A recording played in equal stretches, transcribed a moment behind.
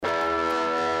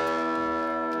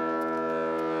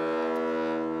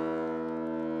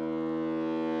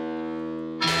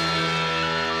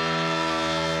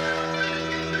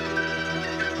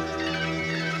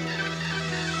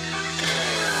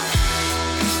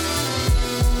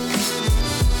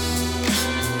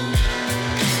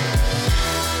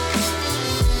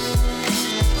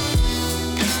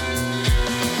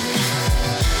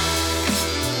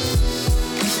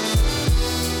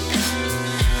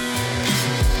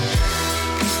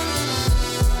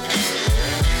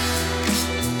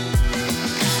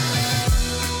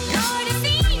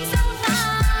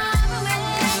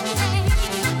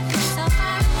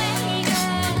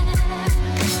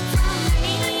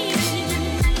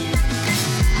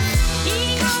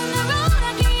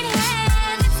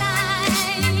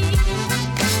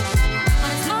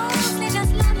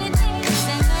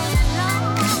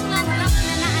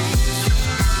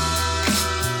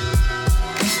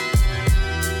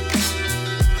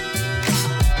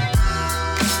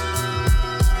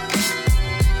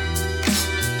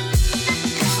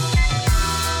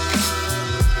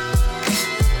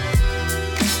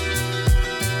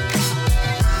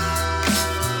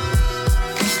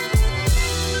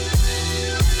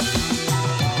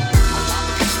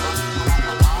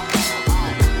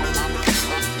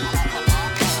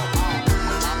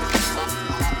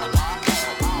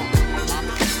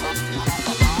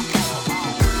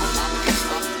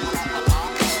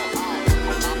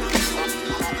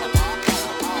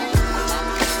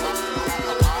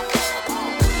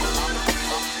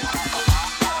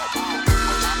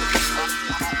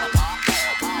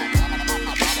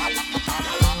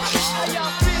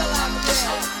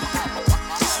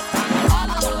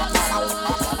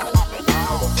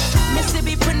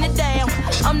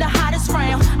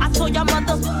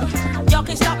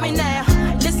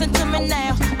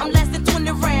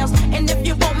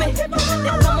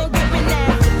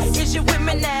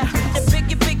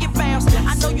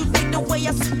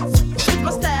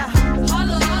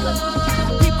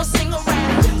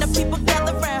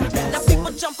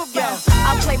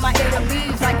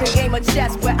the game of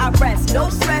chess where I rest. No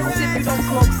stress if you don't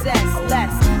smoke cess.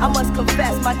 Less, I must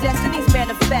confess, my destiny's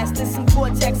manifest. In some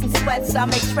cortex and sweats, I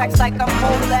make tracks like I'm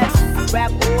homeless.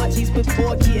 Rap orgies with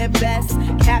Porgy and Bess.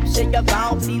 Capture your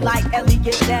bounty like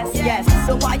Elliot Ness. Yes,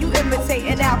 so while you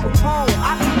imitating Al Capone,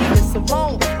 I be leaving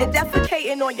Simone and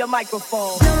defecating on your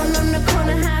microphone. No one on the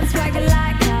corner had swagger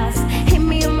like us. Hit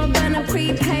me on my burner,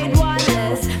 prepaid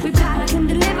wireless. We pack and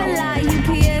deliver like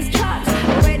UPS trucks.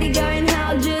 Already going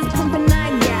hell, just pumping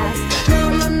that gas. No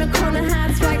one on the corner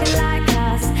had swagger like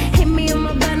us. Hit me on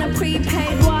my burner,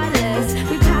 prepaid wireless.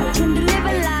 We pack and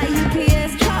deliver like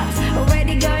UPS trucks.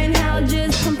 Already going hell,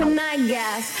 just pumping that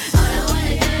gas. All I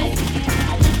wanna do.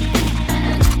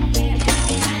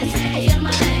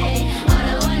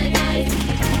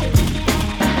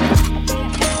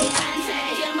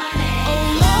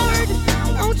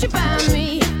 You buy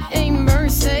me a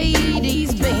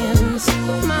Mercedes Benz.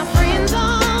 My friends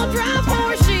all drive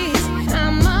Porsches.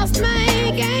 I must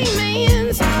make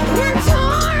amends. Worked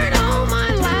hard all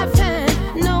my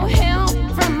lifetime, no help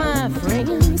from my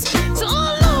friends. So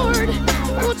Lord,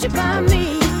 won't you buy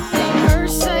me a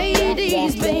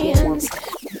Mercedes Benz?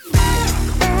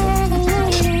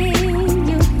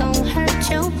 You don't hurt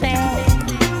your back.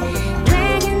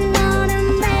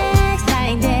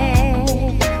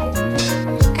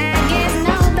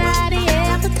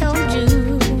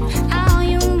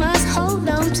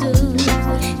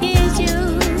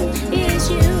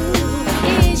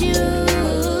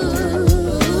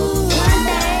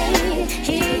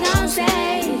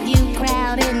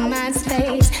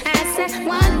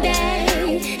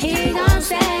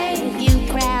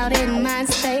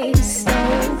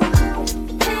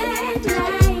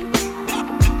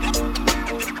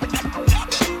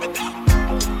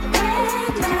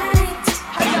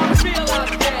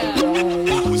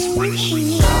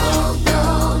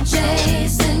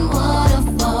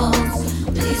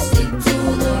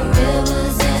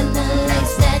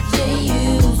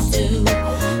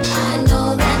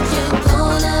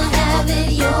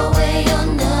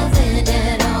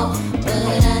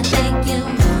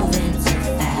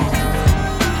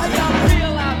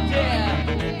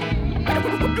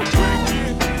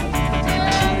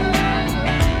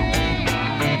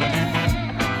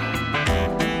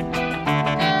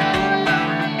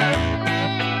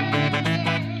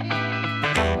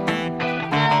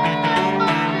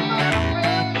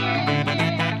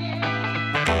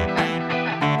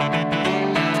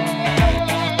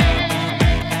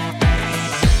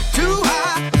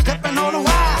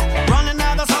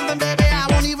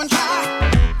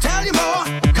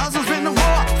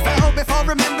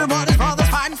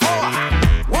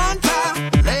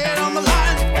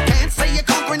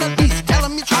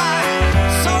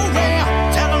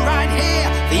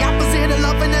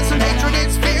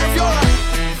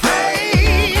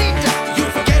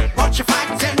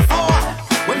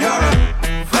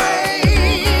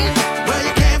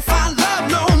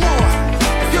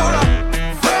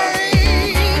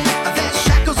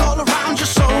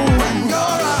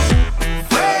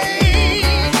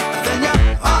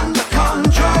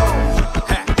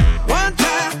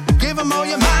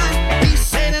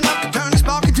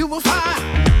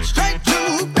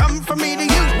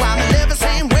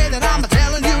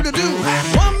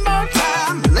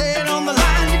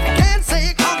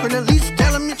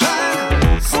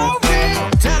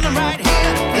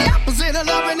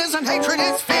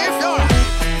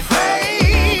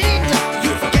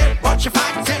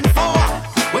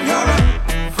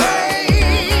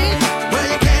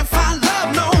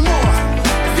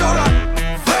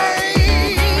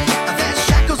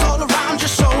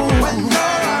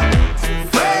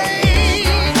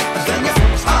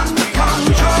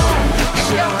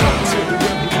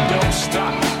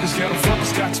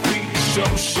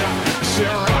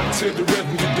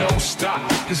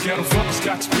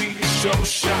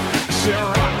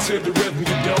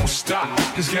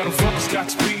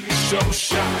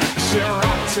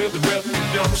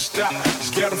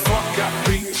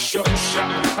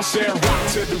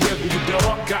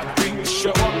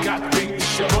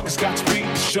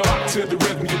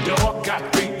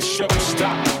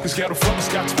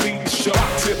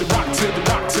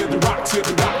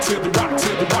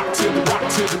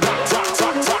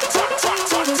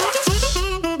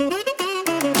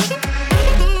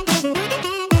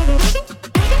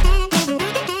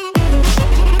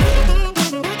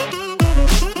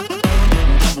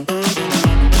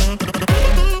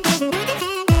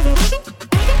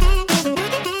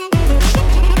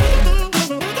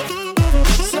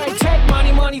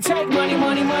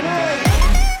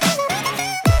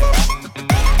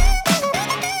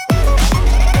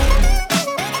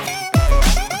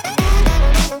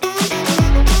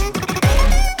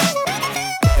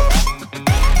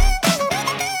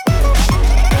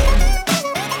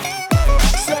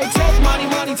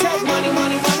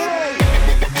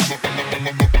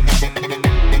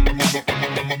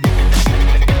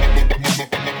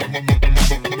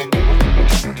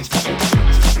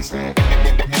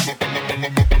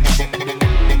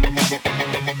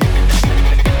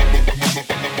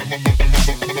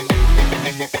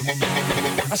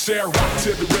 said rock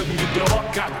to the rhythm, you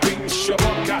dog. Got the beat and show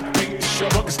up, got the beat and show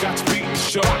up. It's got to beat and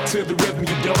show. Rock to the rhythm,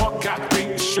 you dog. Got the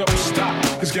beat and show. Stop,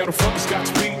 cause ghetto funk has got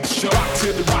to beat and show. Rock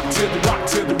to the rock to the rock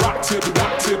to the rock to the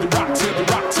rock to the rock to the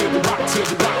rock to the rock to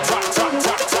the rock rock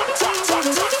rock rock rock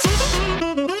rock rock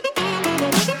rock.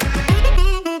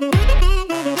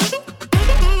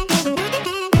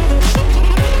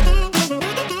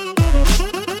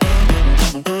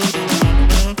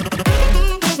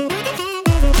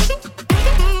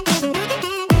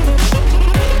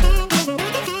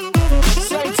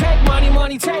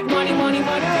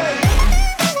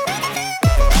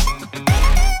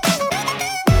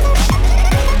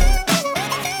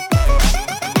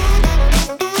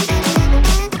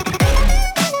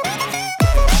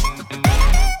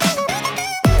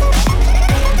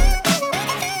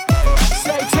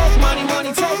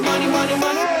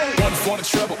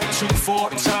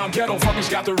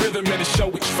 Got the rhythm and the show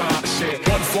it's fine. I said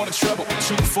one for the trouble,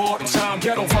 two for the time.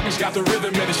 Ghetto fuckers got the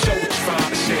rhythm and the show it's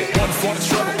fine. I said one for the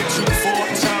trouble, two for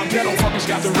the time. Ghetto fuckers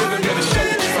got the rhythm and the show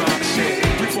it's fine. I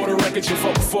said three for the record, you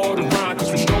vote for the rhyme.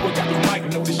 Cause we know we got the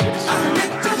mic, know this shit is fine.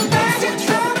 One for the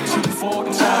trouble, two for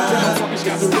the time. Ghetto fuckers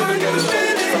got the rhythm and the show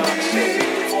it's fine. I said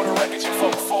three for the record, you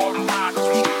vote for the rhyme. Cause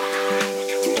we know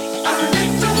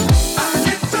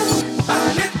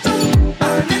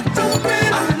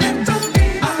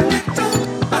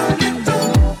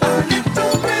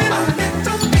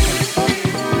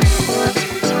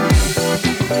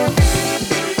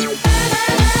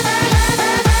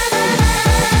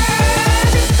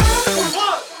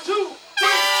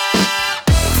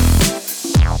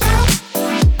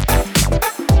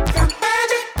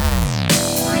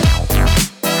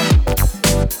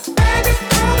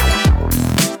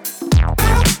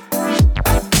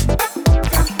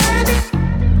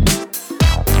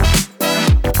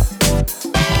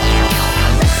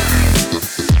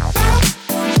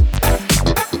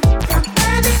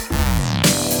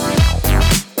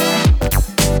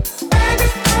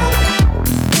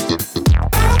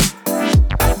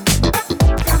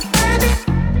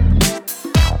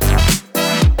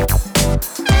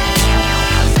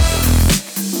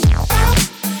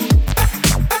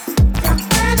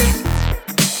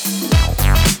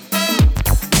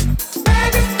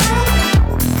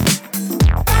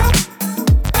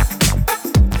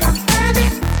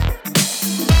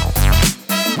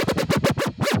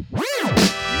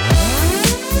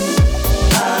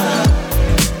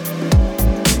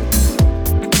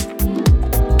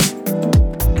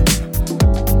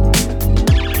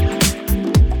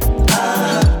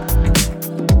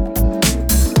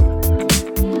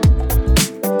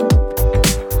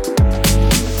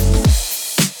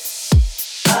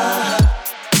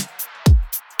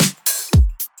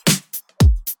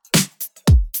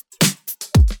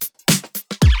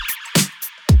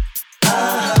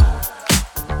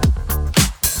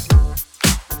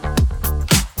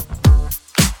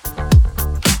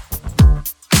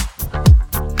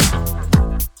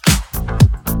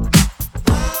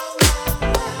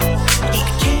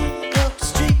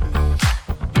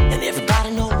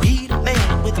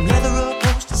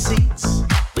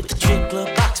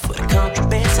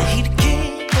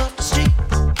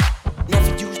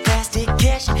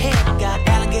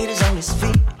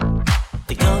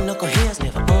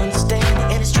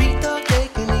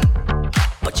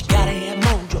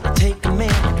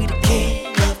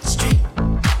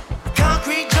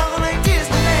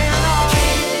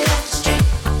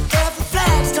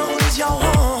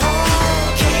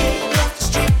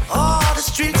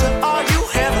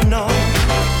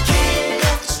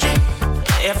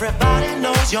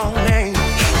your name.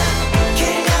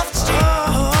 King of the street.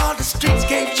 Oh, the streets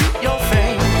gave you your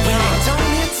fame. Well,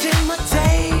 don't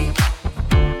intimidate.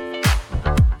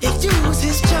 He used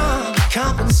his charm to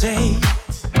compensate.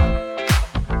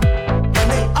 And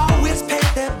they always pay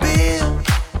their bill.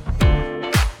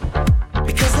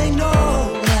 Because they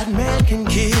know that man can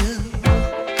kill.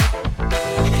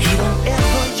 He don't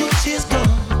ever use his gun.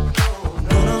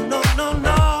 No, no, no, no,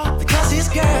 no. Because his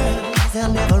girls,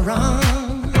 they'll never run.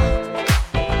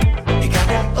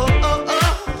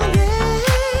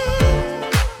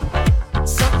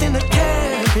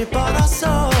 But I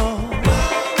saw,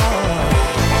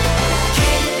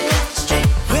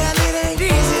 well, it ain't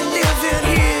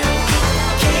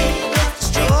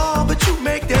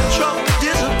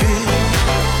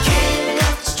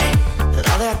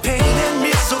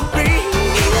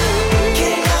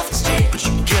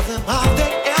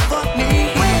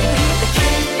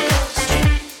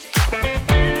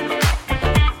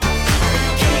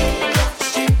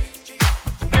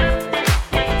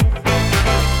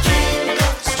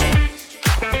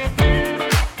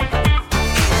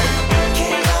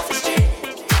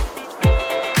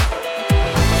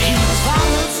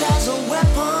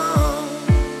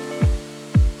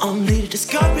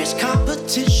discourage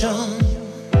competition,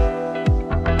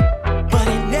 but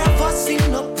he never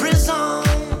seen a prison.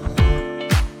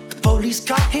 The police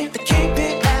caught him, the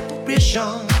kingpin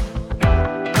apparition,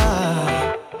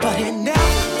 but he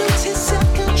never lose his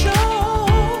self-control.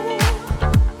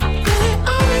 But he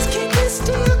always keep his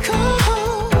steel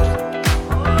cold.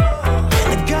 And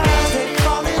the girls they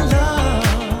fall in love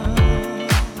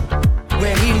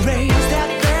where he raised that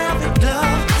velvet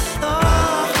glove.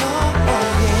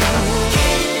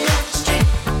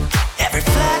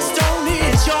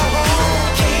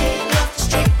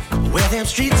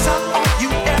 Streets are all you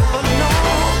ever know.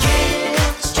 King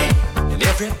of the street, and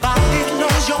everybody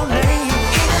knows your name.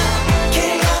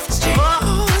 King of the street,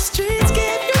 oh, the streets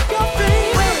give you your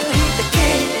fame. Well, he's the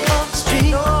king of the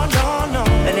street, no, no, no.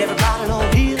 And everybody knows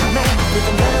he's the man with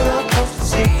the letter of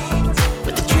prophecy,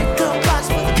 with the trick of box,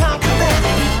 with the contraband.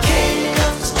 He's king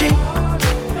of the street,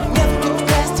 never gets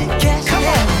past it, cash. Come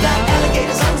on, got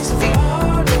alligators on his feet,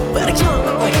 but a young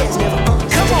boy head's never on.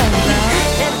 Come on now,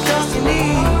 and the dust you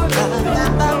need.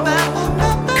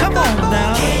 Come on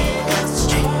now.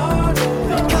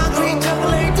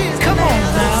 Come on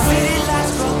now. City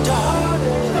lights grow dark.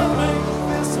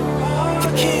 The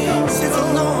king sits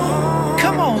alone.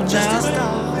 Come on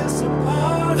now.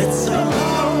 It's so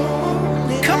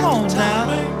lonely. Come on now.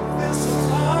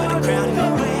 The crowd in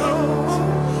your way.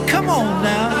 Come on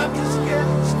now.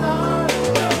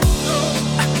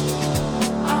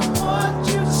 I want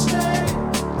you to stay.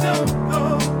 No, no.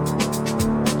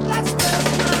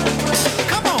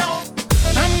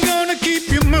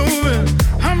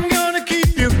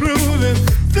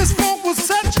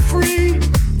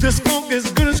 This funk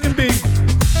as good as can be.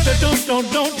 The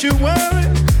don't you worry.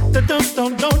 The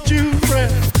don't you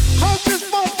fret. 'Cause this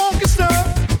funky stuff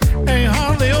ain't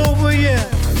hardly over yet.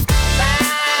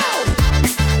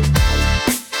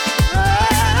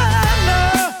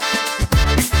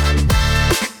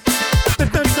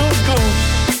 Don't go.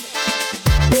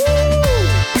 Ooh,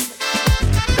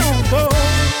 don't go.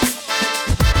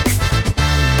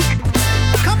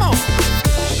 Come on.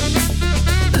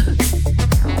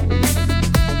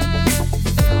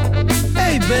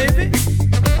 Hey, baby,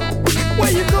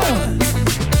 where you going?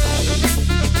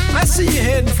 I see you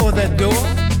heading for that door.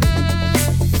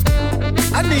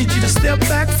 I need you to step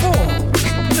back forward.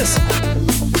 Listen.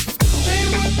 Stay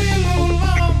with me a little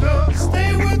longer.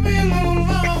 Stay with me a little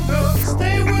longer.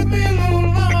 Stay with me a little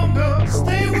longer.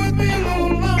 Stay with me a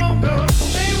little longer.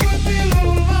 Stay with me a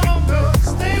little longer.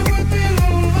 Stay with me a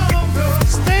little longer.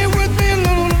 Stay with me a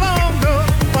little longer.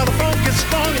 While the funk gets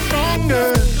stronger and stronger.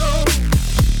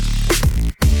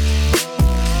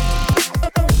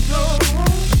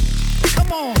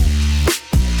 Come on.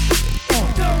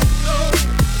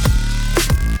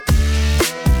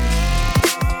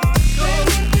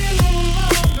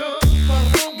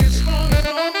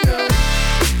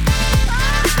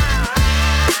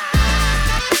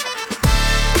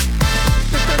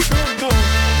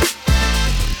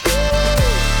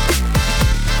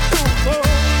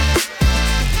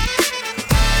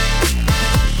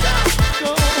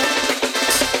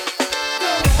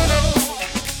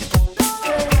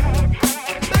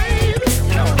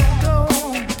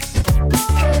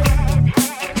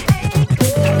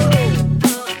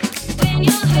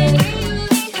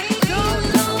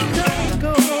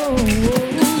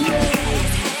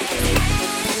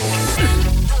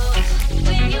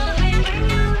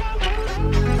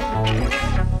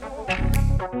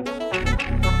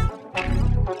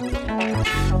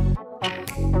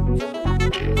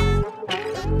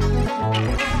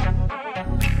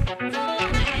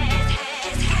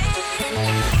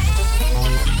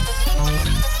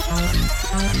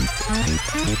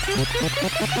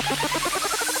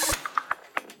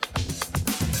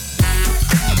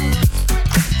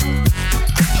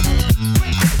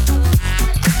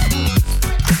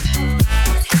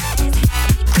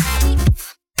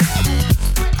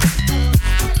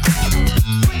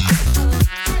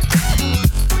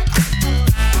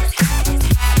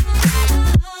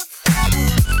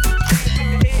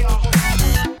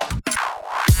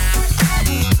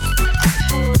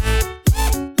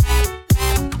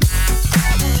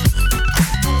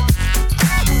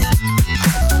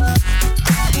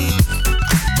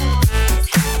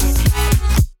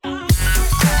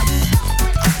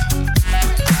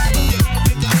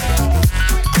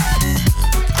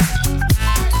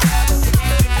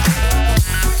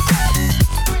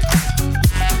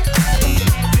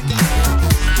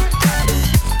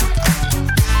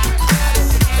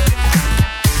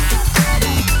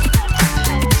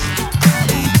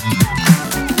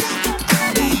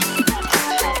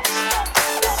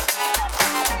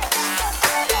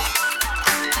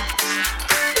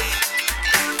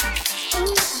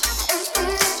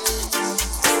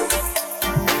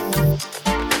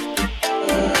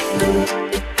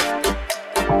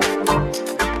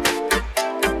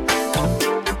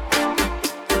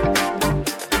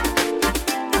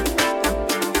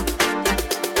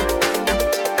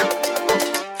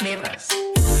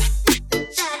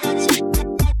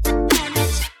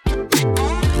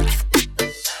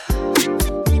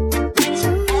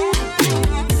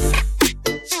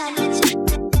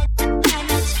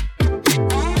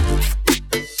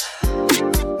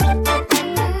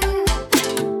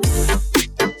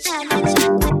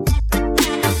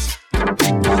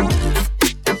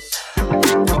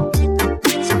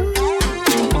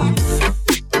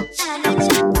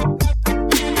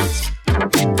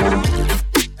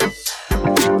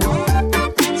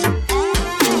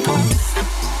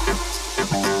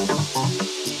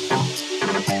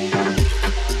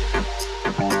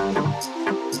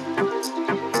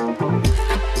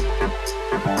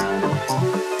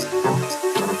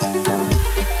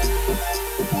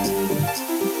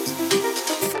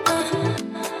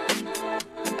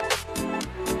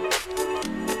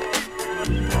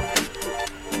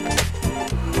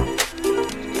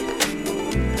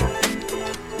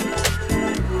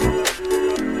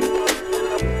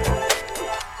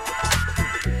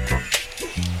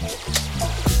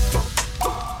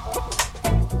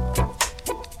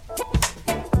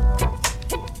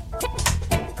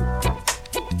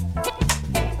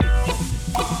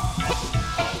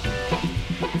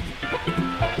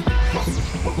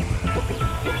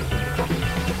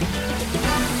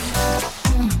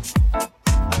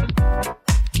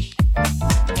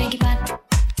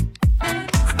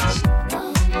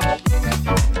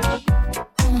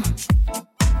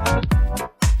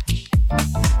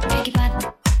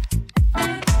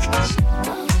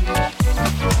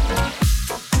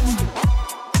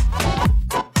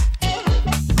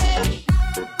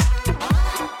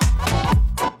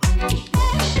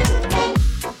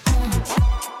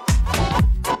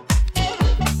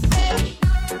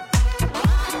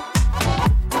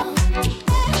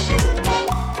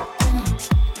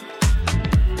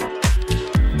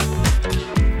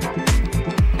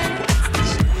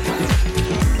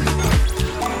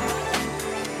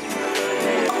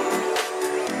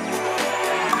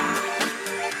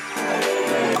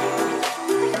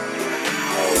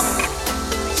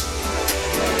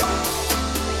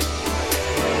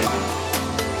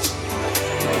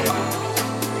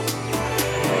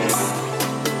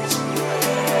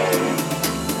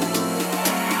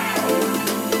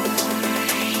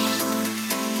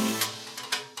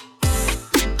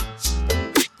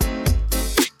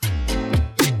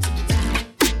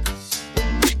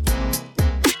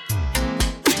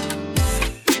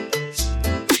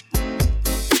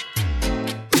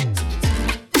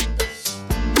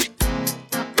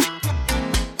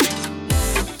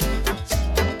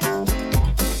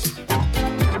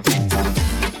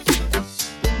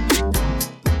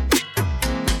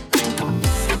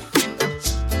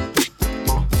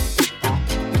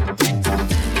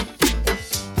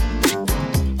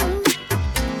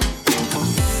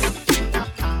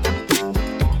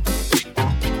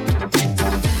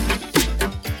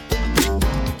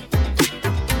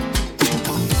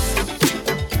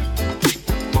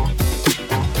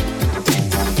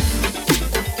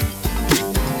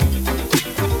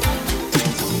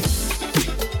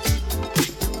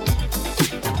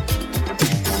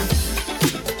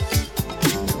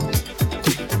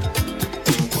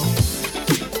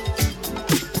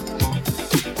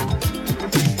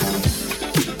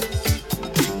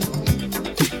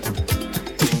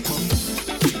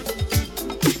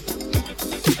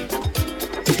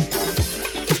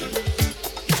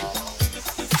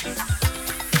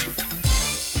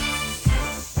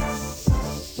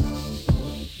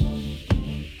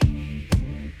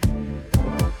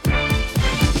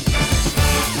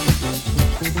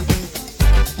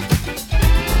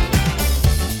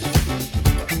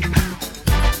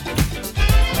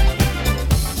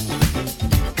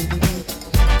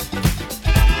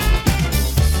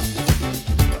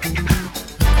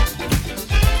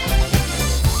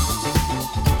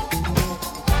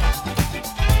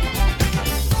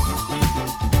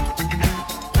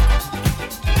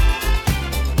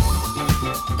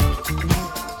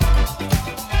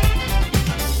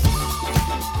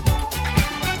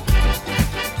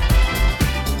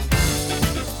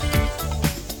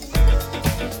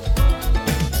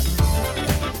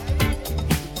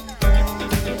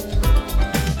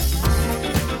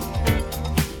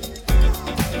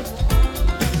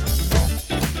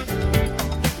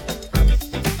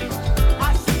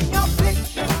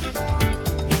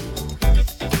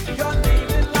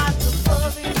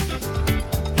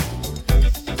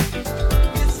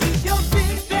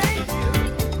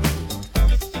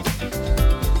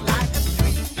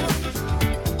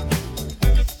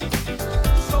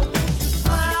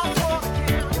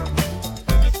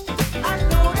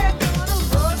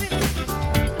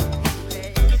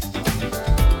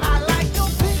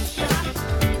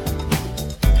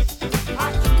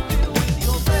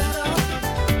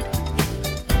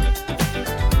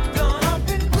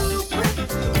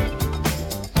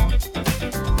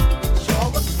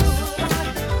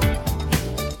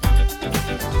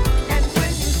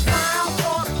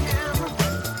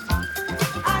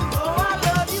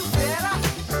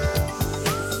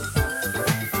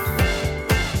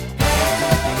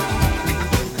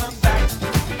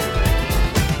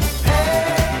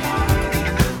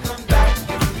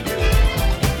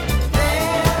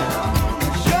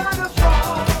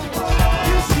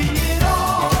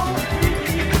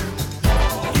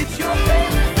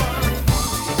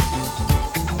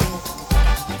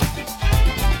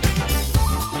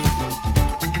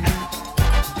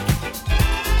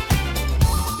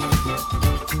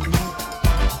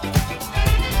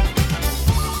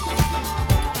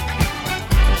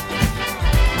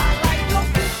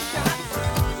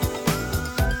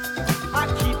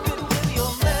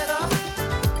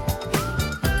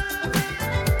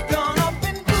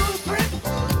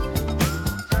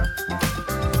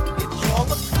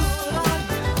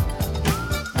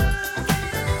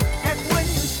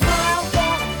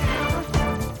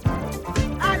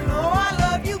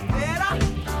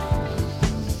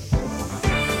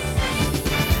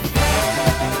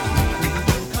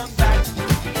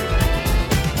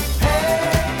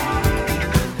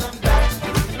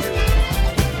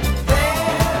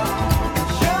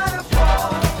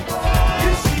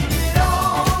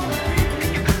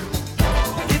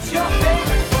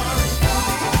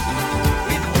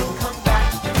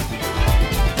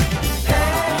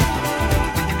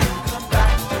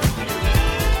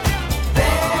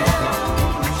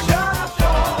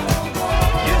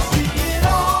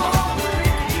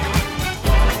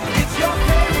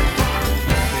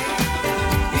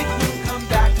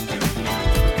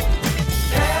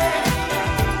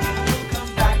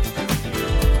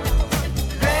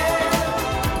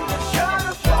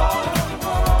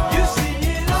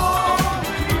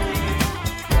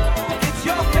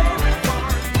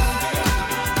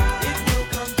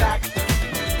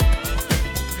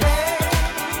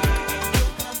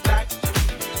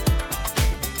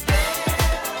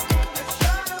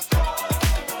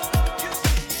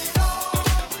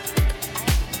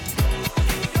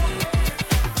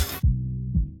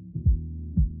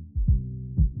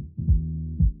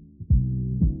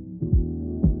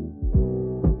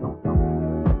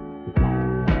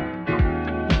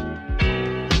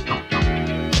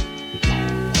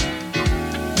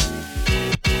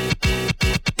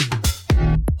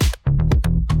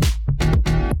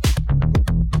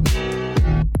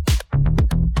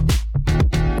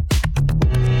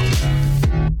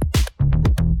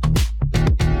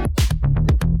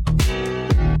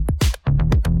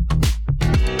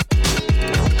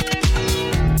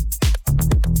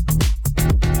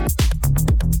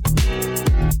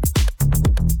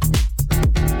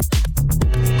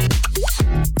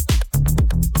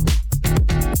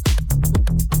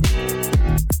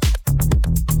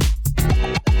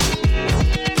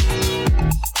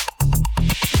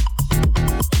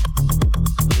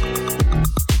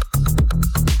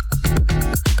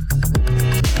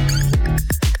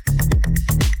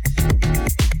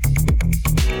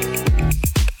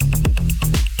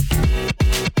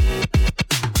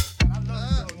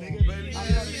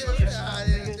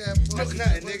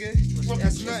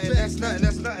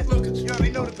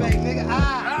 know the bank,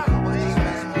 nigga.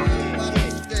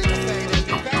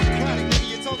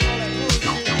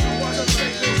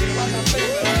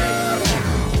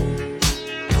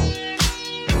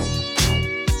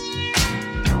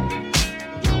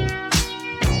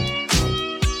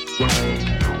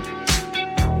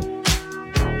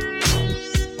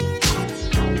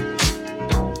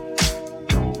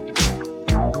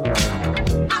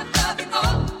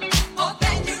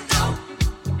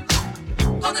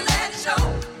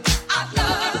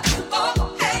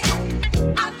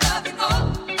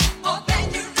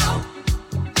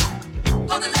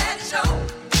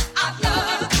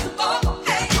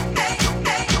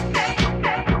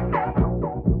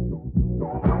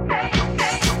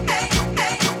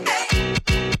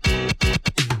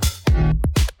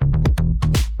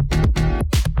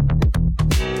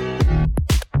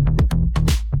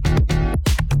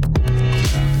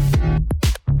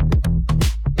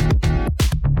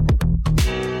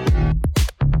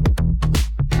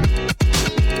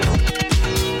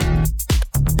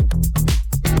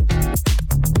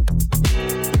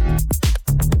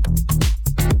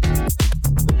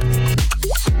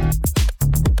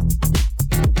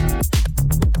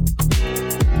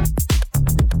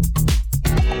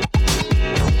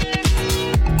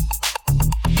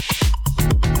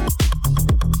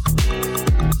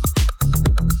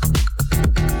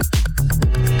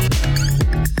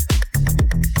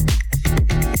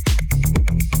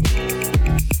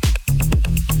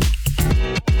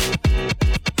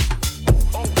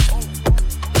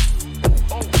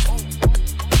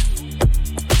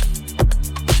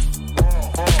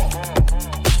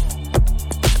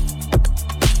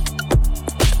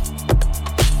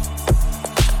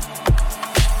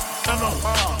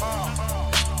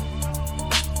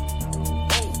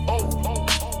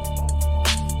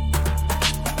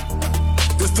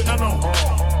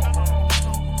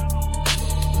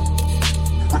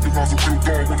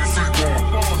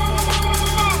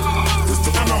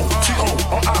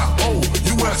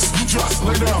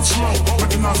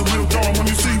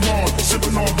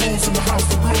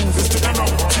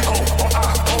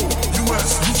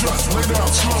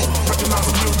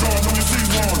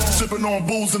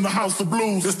 In the house of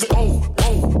blues, it's the O.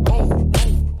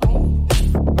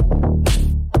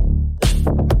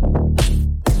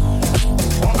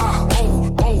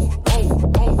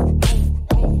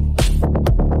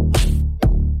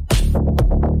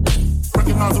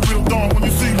 Recognize a real dawn when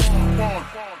you see one.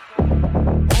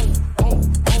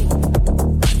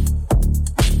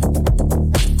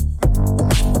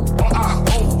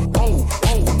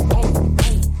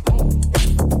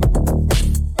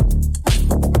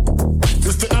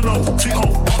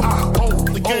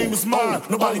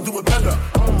 Nobody do it better.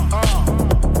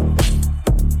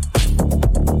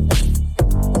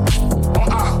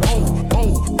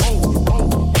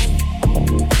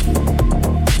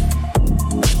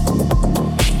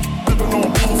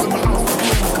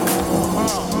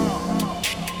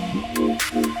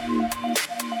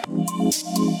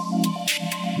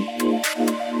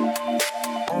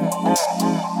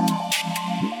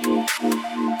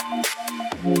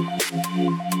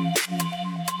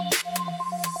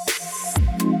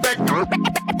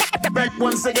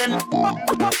 Once again,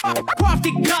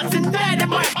 crafty guts and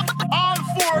dynamite all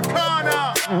four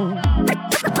corner.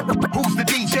 Who's the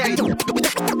DJ?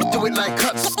 Do it like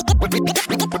cuts.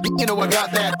 You know I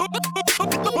got that.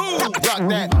 Rock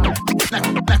that.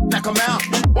 Knock 'em out.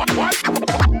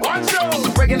 One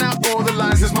show. Breaking out all the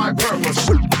lines is my purpose.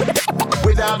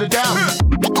 Without a doubt.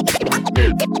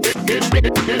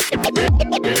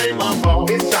 It ain't my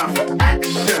fault. It's time for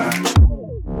action.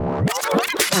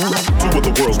 Two of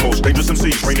the world's most dangerous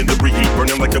MCs, raining debris,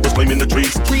 burning like there was flame in the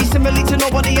trees. Trees similar to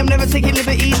nobody, I'm never taking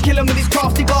liberties. Kill him with his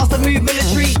crafty bastard move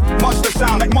military. Monster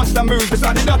sound like monster moves.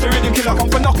 Decided not to rhythm killer, come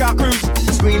for knockout crews.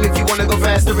 Scream if you wanna go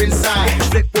faster inside.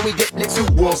 Flip when we get next to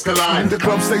walls collide. The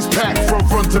club stays packed from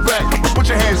front to back. Put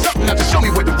your hands up now to show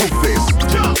me where the roof is.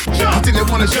 Jump, jump. I think they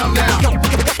wanna jump now.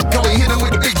 Go and hit them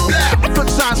with the big blast. Good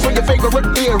signs for your favorite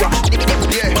era.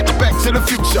 Yeah, back to the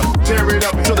future. Tear it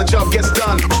up till the job gets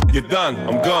done. You're done,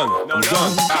 I'm gone, I'm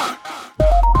done.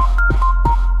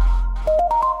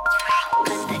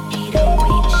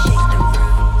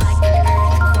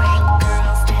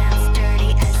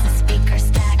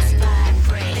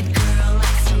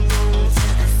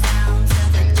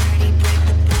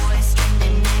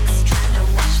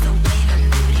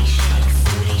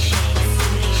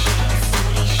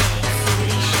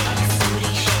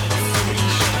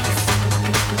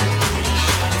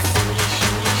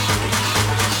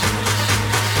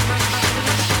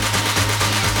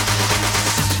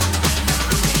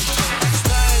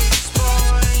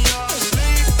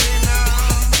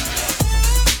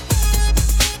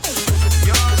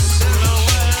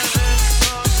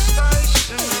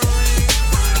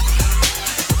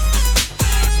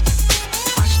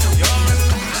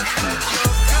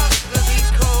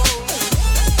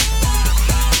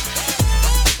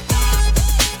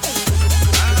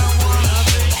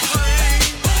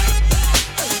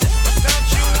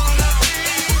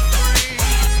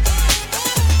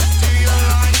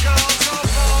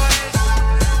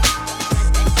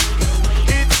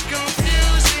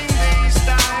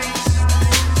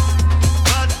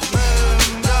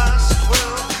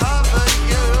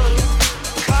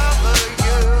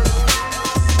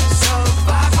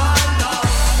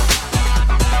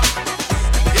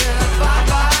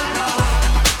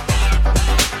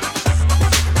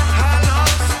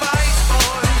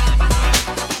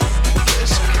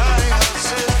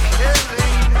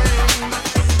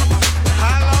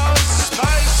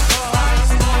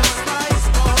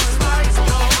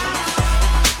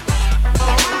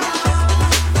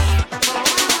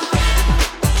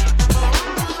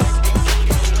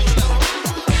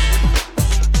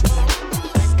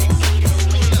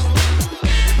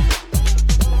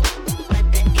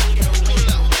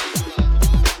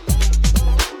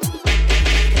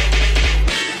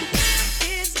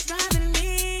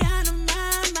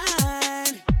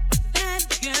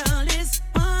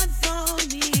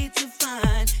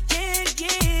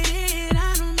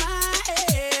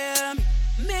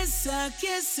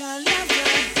 kiss her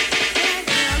lover.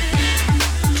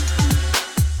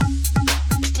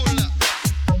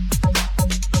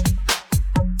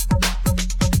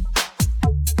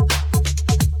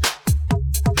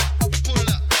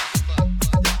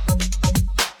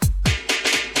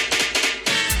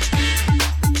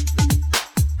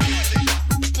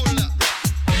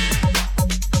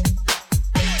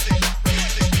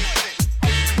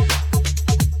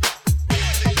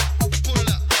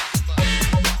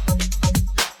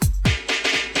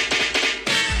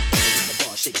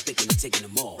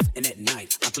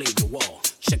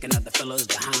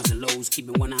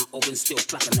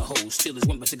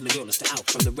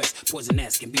 Poison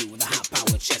ass can be with a high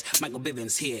power chest. Michael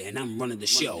Bivins here, and I'm running the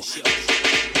show.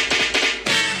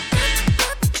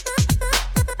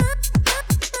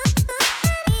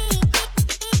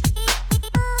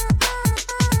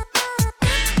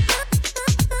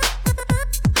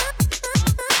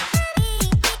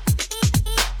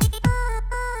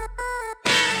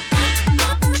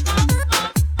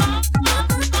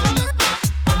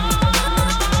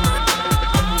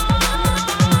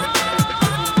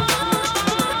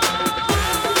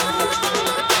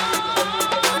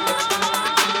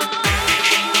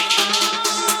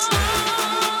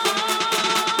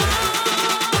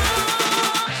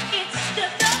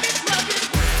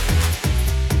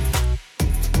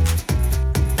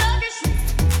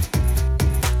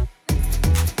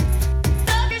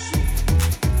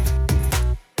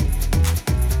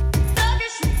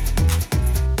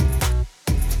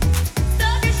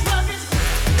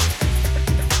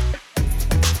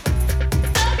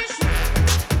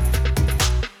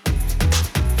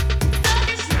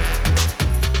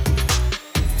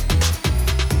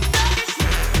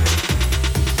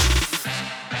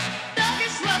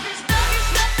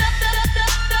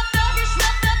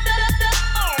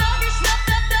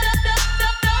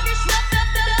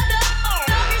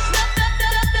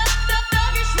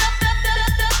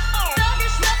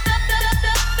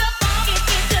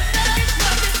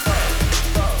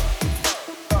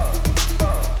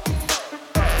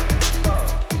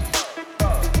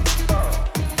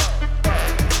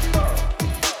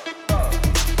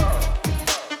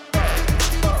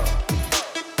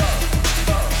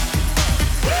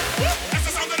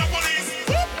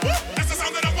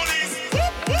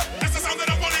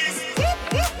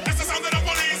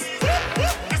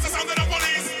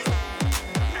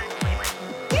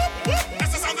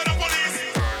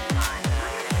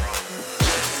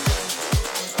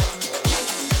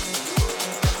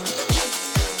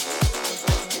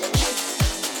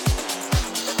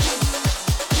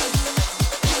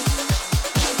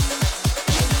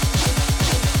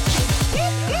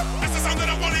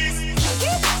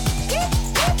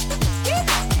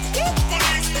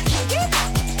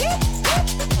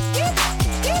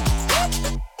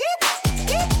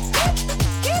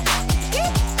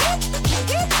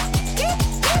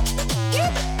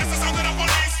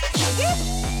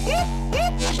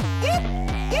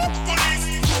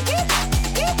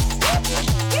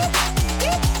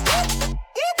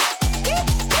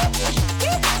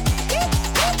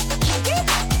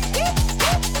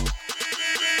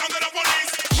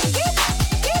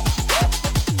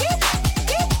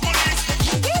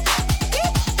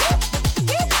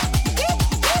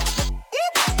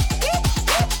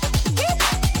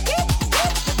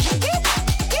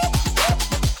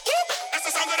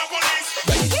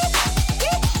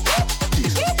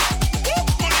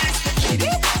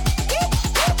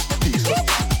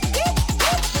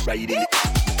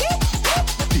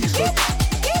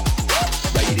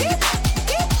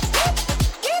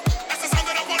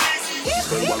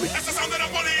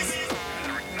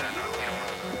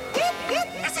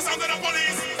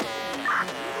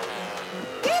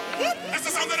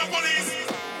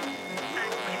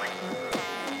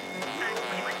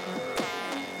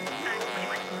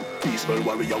 Peaceful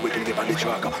warrior, we can give on the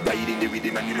track. Riding the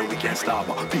rhythm and you know we can't stop.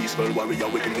 Peaceful warrior,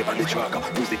 we can give on the track.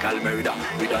 Musical murder,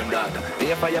 we done that.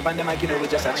 They fire on the mic, you know we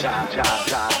just a chat.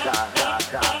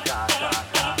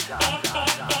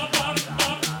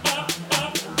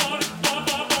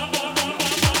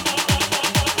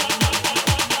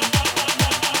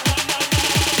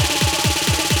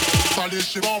 Parler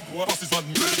chez moi, pour voir si ça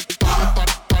ne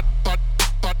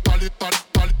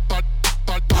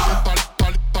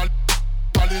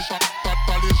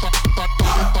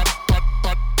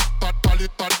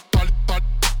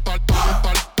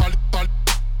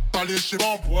Parler chez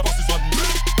moi, pour voir si ça ne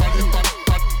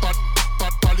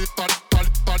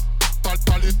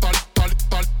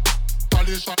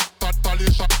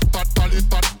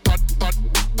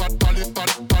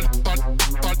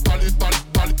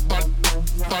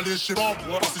Parler chez moi, pour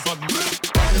voir si ça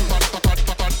ne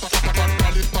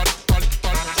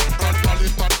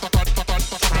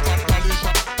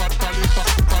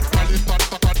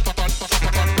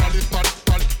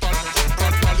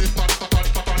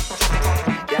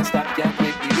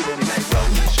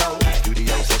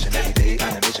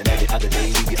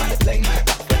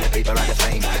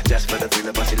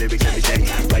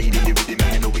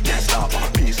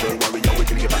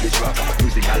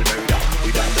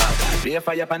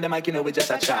Fire up on the mic, you know we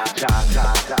just a cha.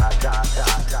 No.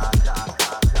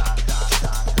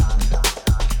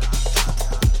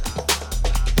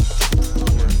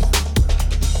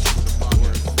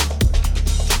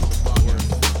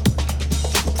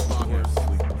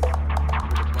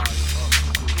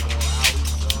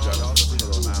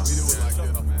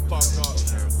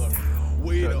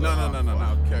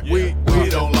 We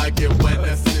don't like it when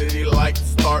the city lights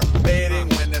start fading.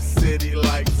 When the city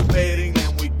lights fading,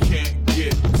 then we can't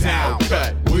get down.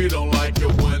 Okay. We don't like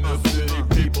it when the city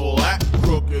people act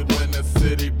crooked. When the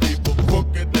city people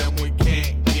crooked, then we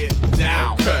can't get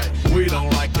down. Okay. We don't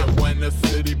like it when the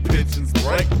city pigeons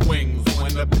break wings.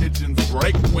 When the pigeons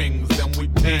break wings, then we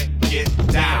can't get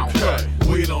down. Okay.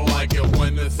 We don't like it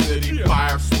when the city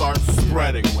fire starts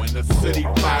spreading. When the city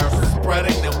fire's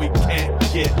spreading, then we can't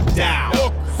get down.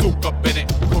 Soak up in it,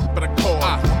 cook for the core,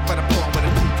 cook for the prawn with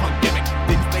a 2-ton gimmick.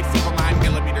 These they see for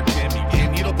 9mm Jimmy,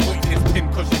 and needle point in his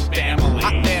pincushion family.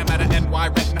 Hot damn at a NY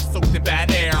retina soaked in bad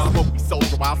air. Smoky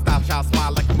soldier, wild style child,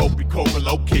 smile like a Moby Cobra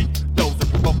low key. Those that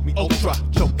provoke me ultra,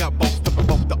 choke out bones to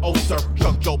provoke the ulcer.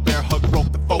 Chuck Joe Bear hug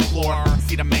broke the folklore.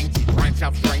 See the mangy branch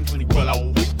out strangely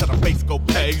willow. Weak to the face go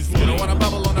paisley. You don't wanna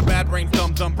bubble on a bad brain,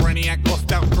 dumb brainiac,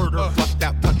 bust out murder. Flushed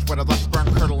out touch with a lush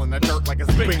burn curdle in the dirt like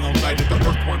a spring on night at the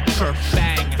earthworm church.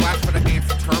 Bang, flash for the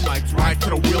ants and termites. Ride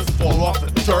till the wheels fall off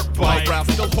the dirt bike. Brow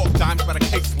still hooked, dimes by the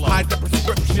case low. Hide the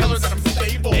prescription, tell her that I'm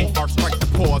stable. AR strike the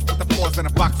pause, put the paws in a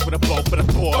box with a bow for the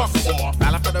pause.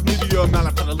 Mallet for the media,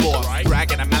 mallet for the loss.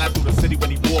 Dragging a mallet through the city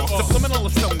when he walks. Subliminal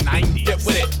is so 90. Get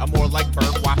with it. I'm more like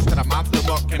bird watch to the monster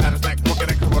muck. Came out his neck crooked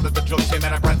and corroded the joke. Came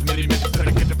out of breath, mini to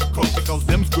the kitchen for cook. Because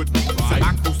them's good beats.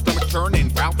 My crew stomach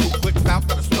churning. Route 2 clicks out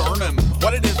to the sternum.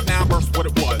 What it is now versus what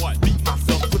it was. Beat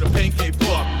myself to the pancake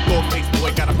plug. Gold face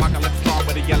boy got a apocalypse strong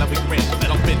with a yellowy grin.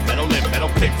 Metal pin, metal limb, metal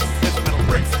picks. Kiss metal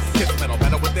bricks. Kiss metal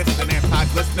with this and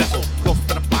anti-bliss nestle. Close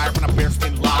to the fire when a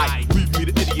bearskin lie. Leave me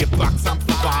the idiot box, I'm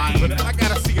fine. But I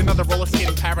gotta see another roller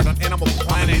skating parrot on Animal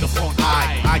Planet. Phone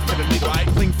eye to the needle.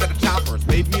 Clean set of choppers.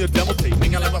 Made me a devil tape.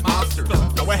 Mingling with monsters.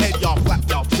 Go ahead, y'all, flap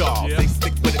y'all jaws. They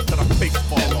stick with it till the face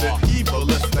fall off. The evil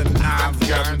is the nines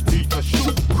guaranteed to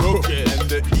shoot crooked. And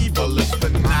the evil is the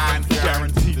nines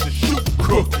guaranteed to shoot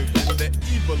crooked. And the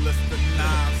evil is the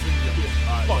nines in your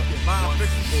fucking mind.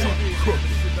 Shoot crooked.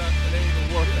 It ain't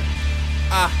even worth it.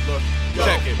 Look,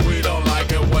 check it. We don't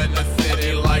like it when the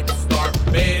city lights start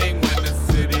fading. When the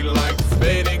city lights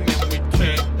fading, then we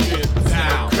can't get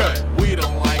down. Okay. We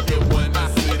don't like it when the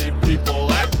city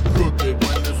people act crooked.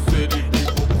 When the city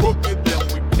people crooked, then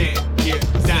we can't get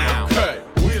down. Okay.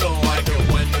 We don't like it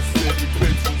when the city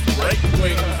pigeons break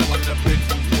wings. When the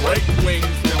pigeons break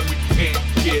wings, then we can't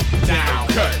get down.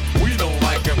 Okay. We don't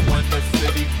like it when the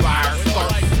city fire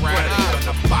starts spreading. When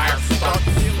the fire starts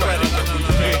spreading, then we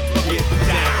can't get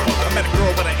down. I met a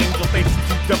girl with an angel face and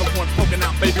 2 devil horns poking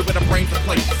out, baby with her brains in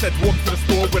place. She said walk to the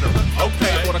store with her.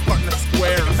 Okay, bought a carton of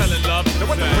squares. I fell in love. There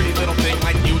was a pretty little thing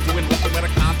like you doing walking with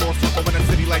a condor circle when the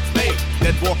city lights fade.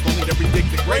 Dead walk only to redig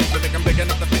the grave to make them big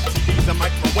enough to fit TVs and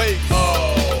microwaves.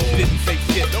 She didn't say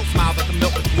shit. No smiles at the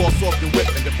milk that gloss off your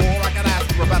whip. And before I could ask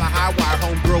her about a high wire,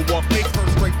 homegirl walked face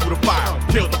first straight through the fire.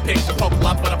 Kill the pigs and poke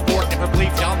up with a fork. If it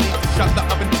bleeds, y'all need to shut the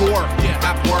oven door. Yeah,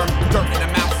 half worm, dirt in the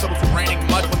mouth, so it's raining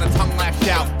mud when the tongue lash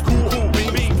out. Cool,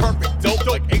 being perfect, dope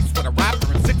like Ace with a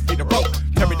rapper and 6 feet of rope.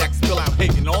 Terry deck spill out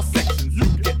hate in all sections. You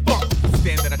get bumped.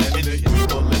 Stand at attention. The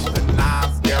evil is the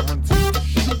nines guaranteed to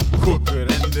shoot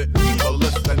crooked. And the evil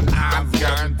is the nines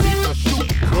guaranteed to shoot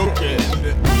crooked. And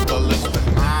the evil is the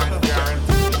nines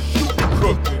guaranteed to shoot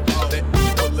crooked. The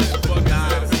evil is the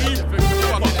nines guaranteed to shoot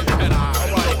crooked.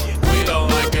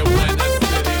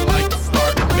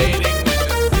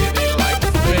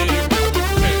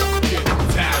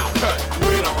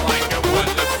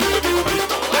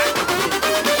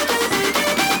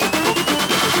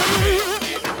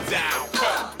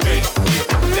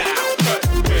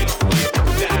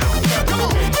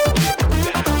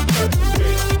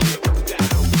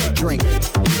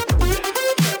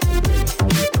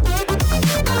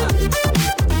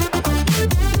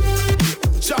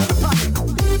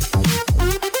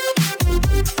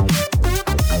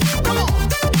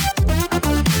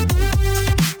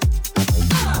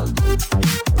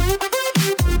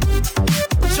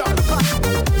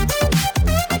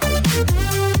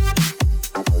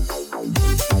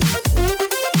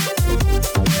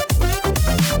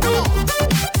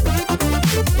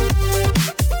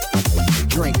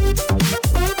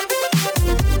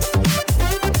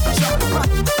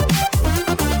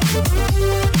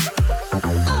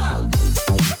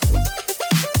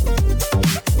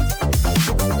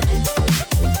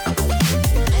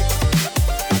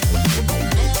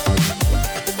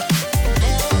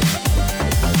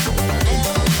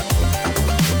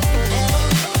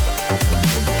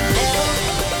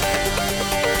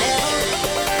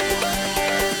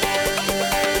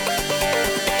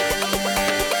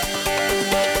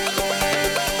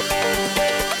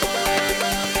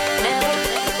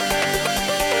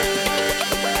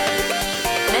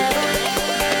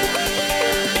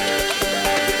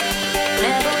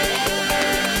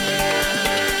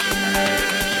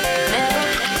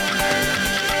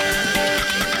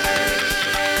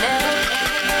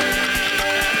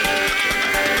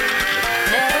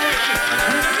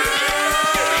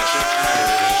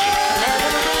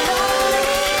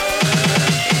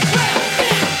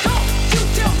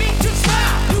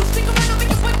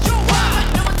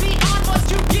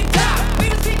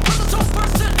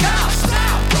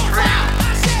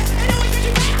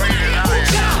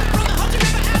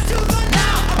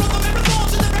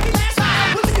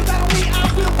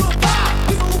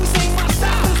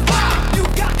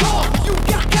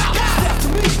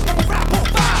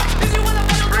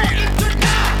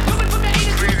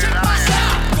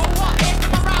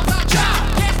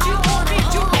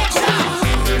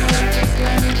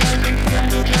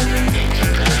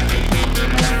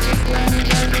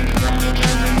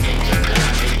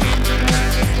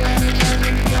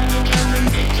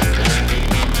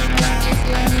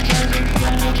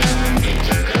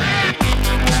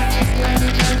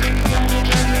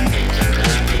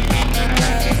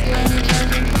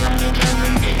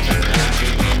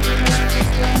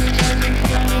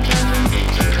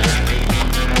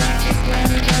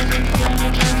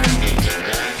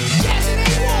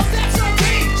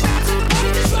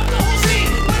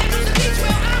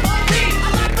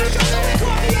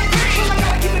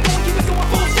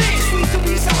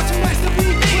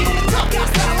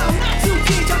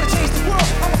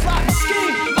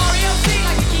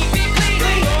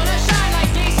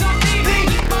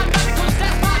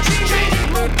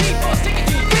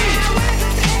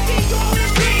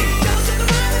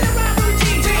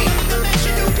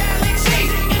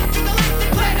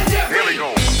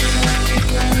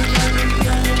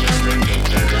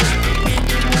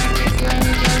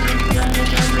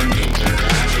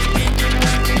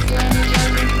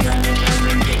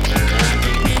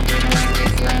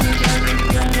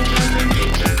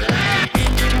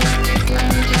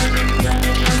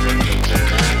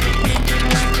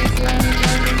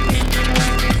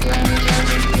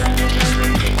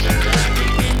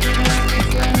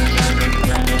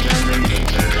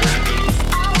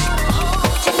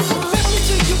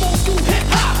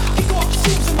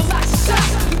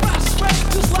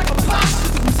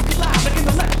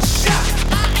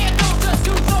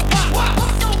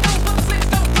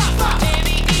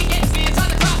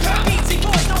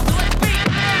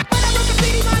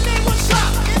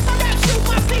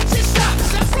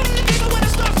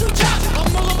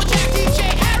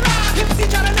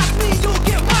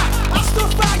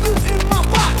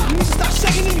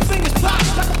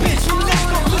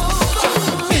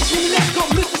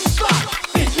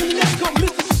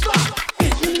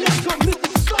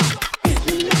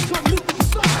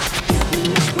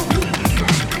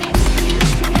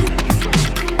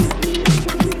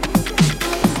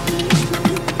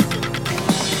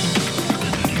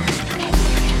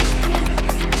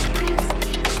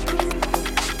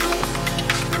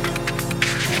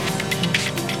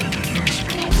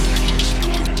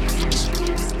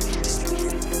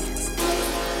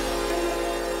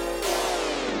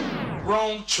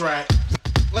 track.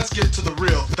 Let's get to the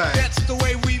real thing. That's the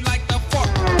way we like the fuck.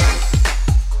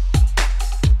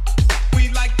 We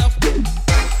like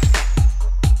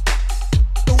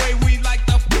the way we like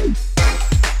the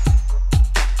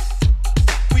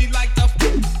we like the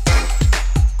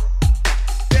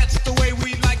that's the way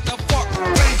we like the fuck.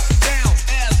 Face down,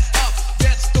 ass up.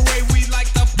 That's the way we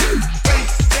like the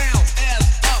face down, ass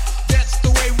up. That's the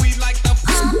way we like the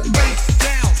face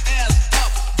down, ass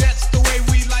up. That's the way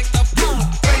we like the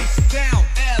face down,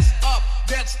 ass up.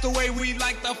 That's the way we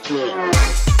like the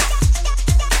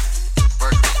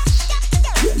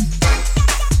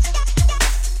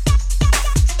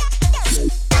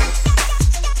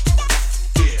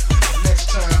Next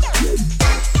time,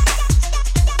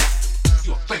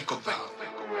 you'll think about it.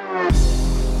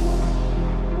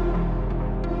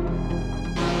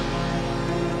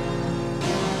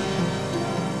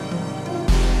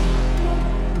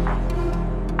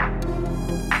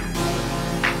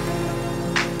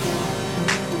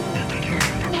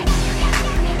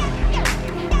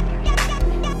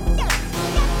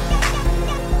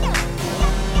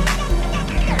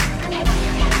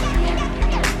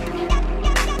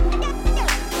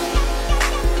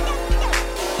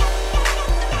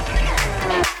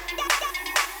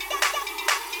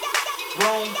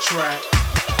 Wrong track.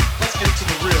 Let's get to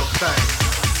the real thing,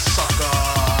 sucker.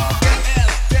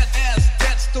 that ass,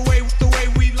 that's the way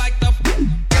we like the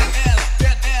that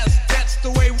ass, that's the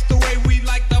way we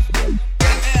like the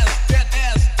that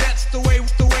ass, that's the way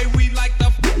we like the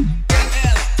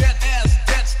that ass,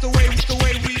 that's the way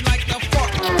we like the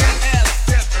fuck.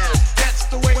 That ass, that's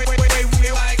the way we like that ass, we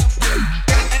like the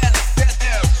that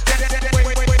ass, that's the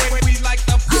way we like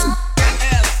the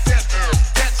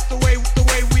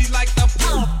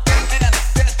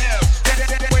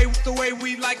the way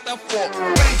we like the fuck.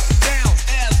 Face down,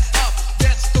 ass up.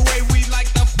 That's the way we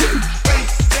like the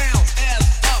face down, ass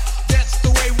up. That's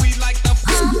the way we like the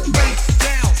face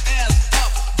down, ass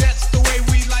up. That's the way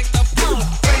we like the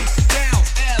face down,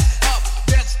 ass up.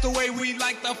 That's the way we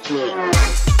like the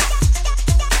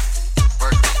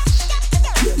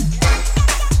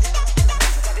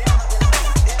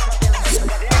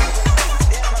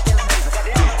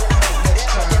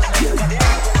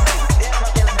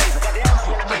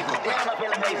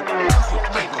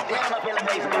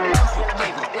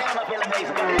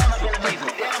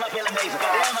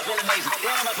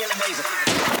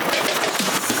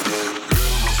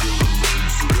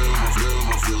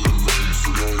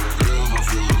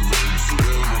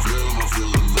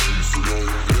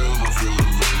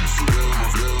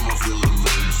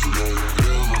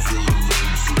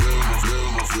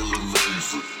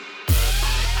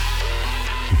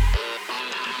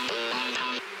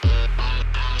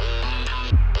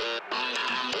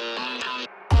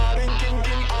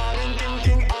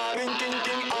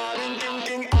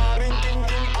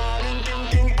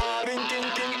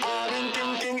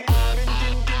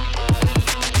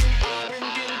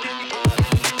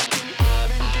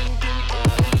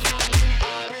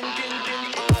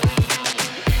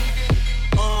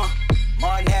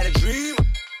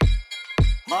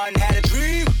Martin had a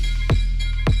dream.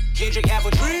 Kendrick have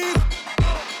a dream.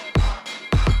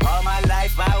 All my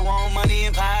life I want money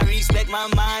and power. Respect my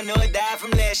mind or die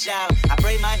from less shout. I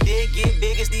pray my dick get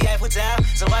big as the Eiffel Tower,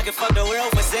 so I can fuck the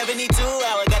world for 72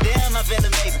 hours. Goddamn, I feel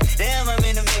amazing. Damn, I'm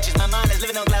in the matrix. My mind is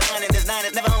living on cloud nine and this nine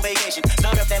is never on vacation.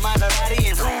 Start up that Maserati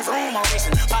and vroom vroom on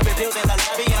racing. Popping pills in the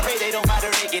lobby and I pray they don't find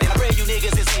her naked. And I pray you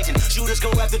niggas is aging. Shooters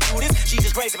go after Judas.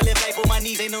 Jesus Christ, if I live life on my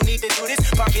knees, ain't no need to do this.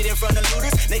 Park it in front of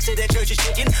looters. Next to that church is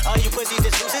shaking. All you pussies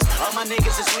is losers. All my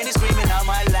niggas is winning, screaming all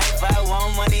my life. I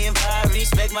want money and power.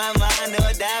 Respect my mind or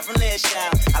die from less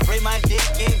shout. I pray my dick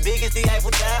get big as the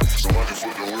Eiffel Tower, so I can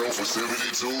fuck the world for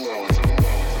 72 hours.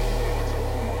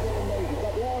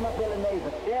 Damn, I feel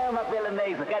amazing. Goddamn, I feel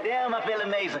amazing. Damn, I feel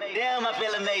amazing. Goddamn, I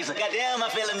feel amazing. Damn, I feel amazing. Goddamn, I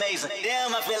feel amazing.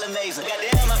 Damn, I feel amazing.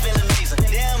 Goddamn, I feel amazing.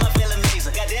 Damn, I feel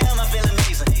amazing. Goddamn, I feel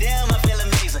amazing. Damn, I feel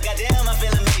amazing. Goddamn, I feel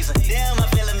amazing. Damn, I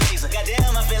feel amazing.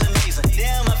 Goddamn, I feel amazing.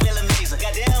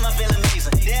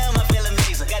 Damn, I feel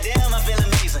amazing. Goddamn, I feel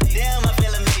amazing. Damn,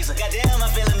 I feel amazing. Goddamn,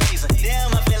 I feel amazing.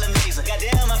 Damn, I feel amazing.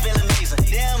 Goddamn, I feel amazing.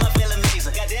 Damn, I feel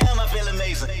amazing. Goddamn, I feel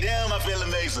amazing. Damn, I feel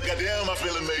amazing. Goddamn, I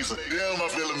feel amazing. Damn, I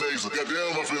feel amazing.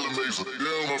 Goddamn, I feel amazing.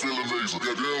 Damn, I feel amazing.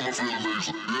 Goddamn, I feel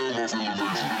amazing. Damn, I feel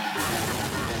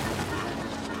amazing.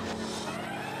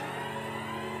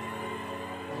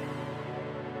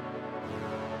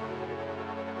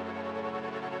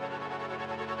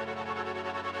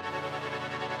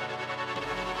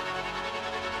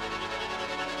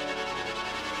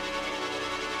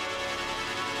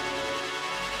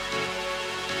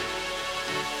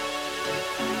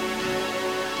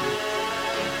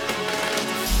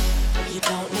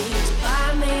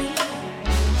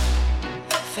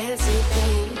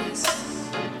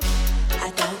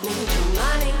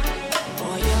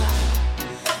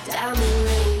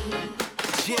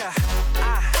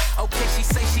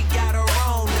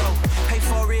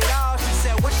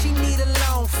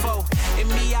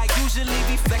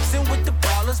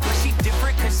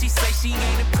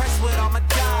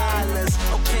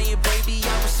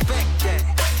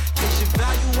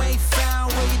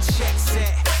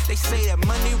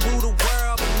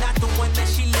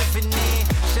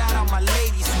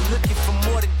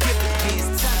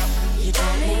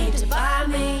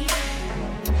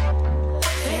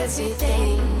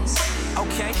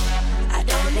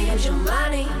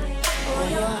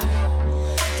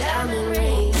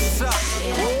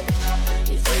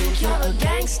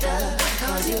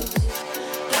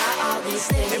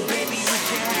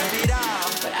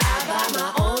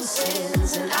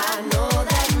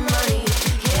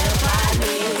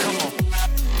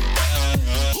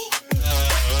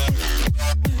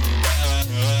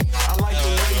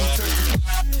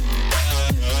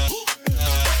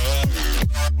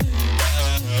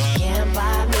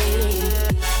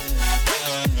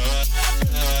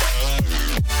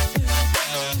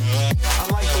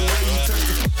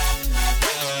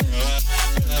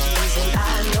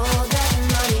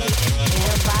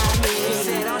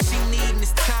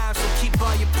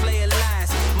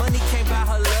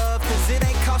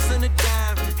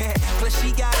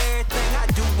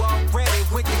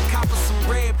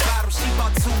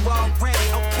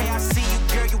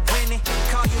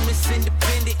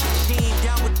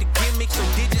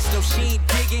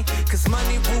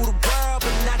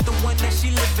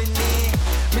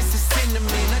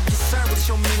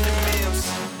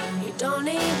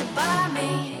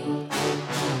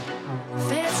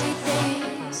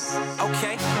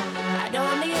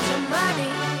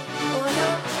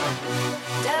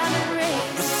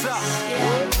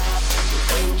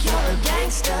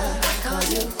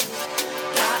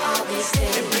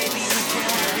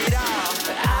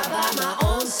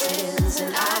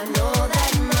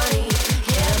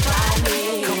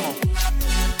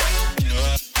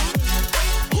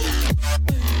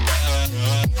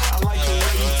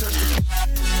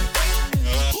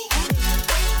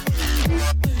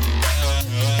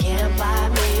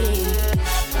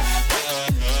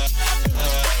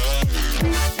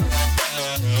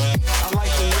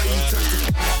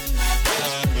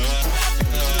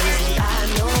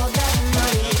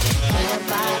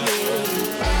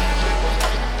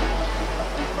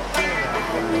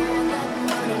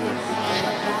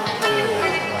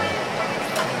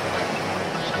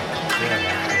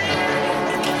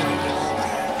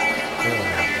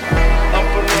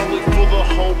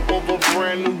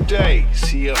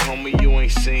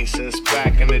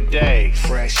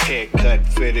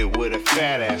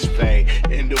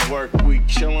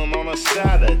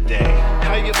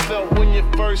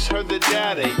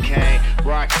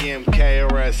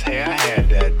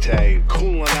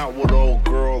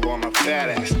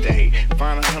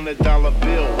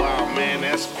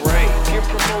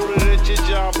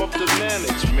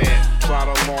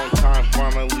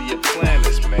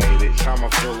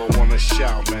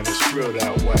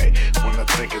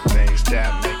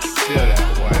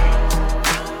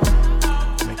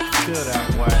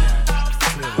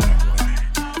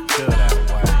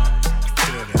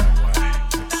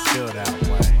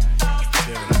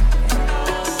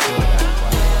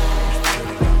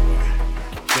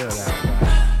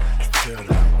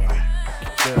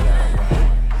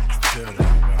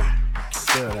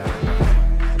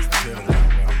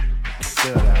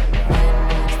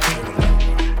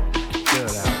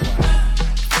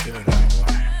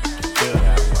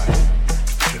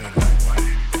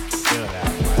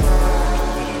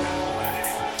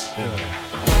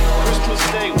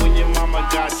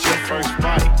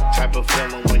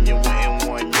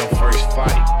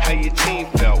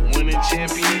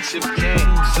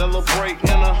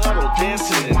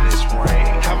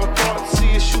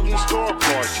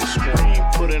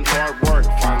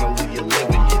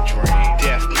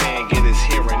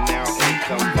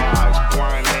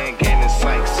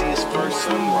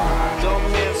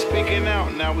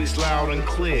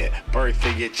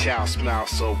 Smile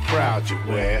so proud you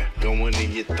wear. Going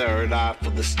in your third eye for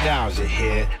the styles you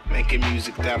hear. Making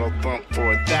music that'll thump for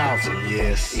 1,000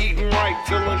 years. Eating right,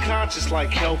 feeling conscious like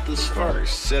health is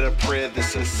first. Said a prayer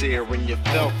that's sincere when you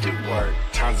felt it work.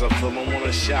 Times I feel I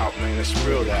wanna shout, man, it's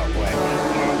real that way.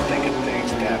 When I'm thinking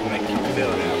things that make you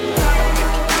feel that way.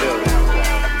 Make you feel that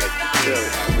way. Make you feel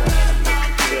that way.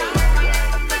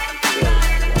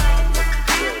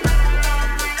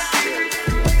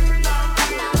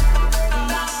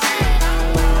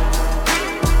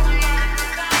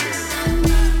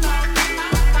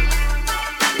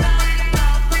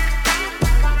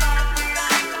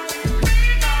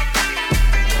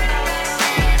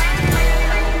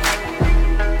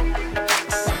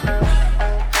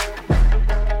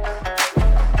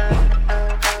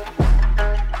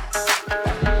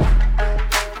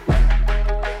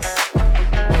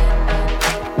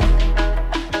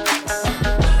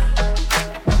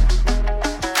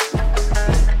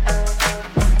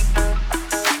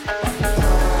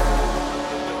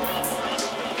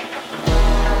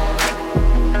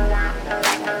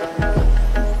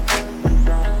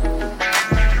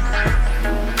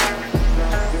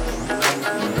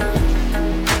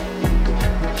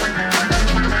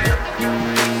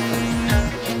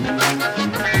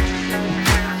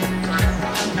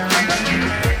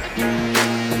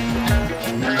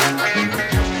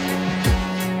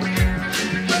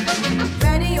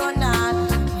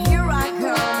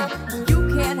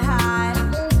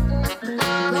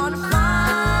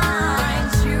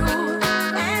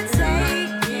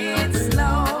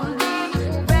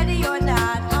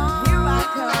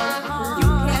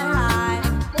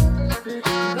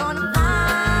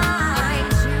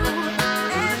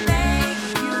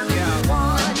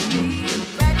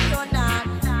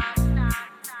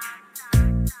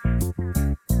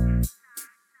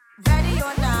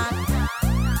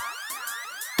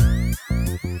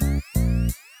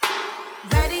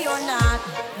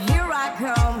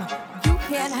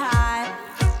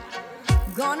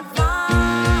 Gonna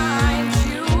find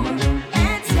you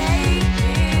and take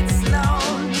it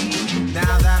slowly.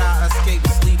 Now that I escape,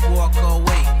 sleepwalk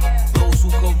away. Those who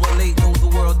can relate know the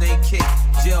world ain't cake.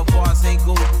 Jail bars ain't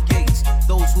golden gates.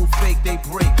 Those who fake, they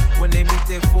break. When they meet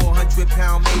their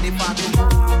 400-pound mate, if I could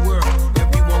rule the world,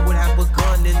 everyone would have a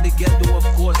gun in the ghetto, of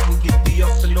course. We get the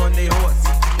up and on their horse.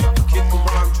 Kick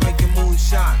around drinking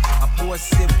moonshine. I pour a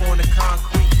sip on the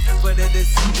concrete. But it is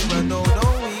but no,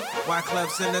 don't weep. Why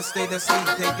clubs in a state of sleep,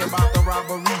 thinking about the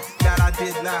robbery that I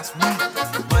did last week.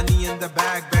 Money in the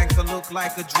bag, banks will look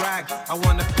like a drag. I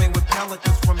wanna play with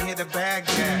pelicans from here to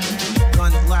Baghdad.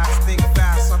 Gun blast, think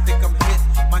fast, I think I'm hit.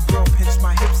 My girl pinched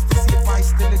my hips to see if I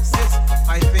still exist.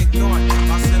 I think not.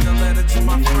 I'll send a letter to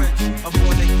my friends. I'm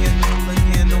born again,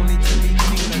 again, only to be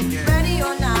king again. Ready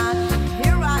or not,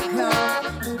 here I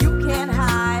come. You can't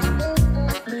hide.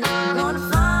 Gonna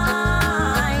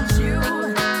find you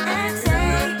and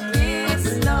take it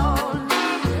slowly.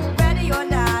 Ready or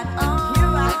not,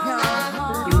 here I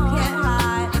come. You can't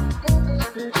hide.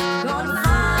 Gonna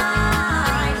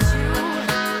find you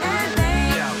and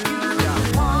make you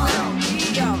want me.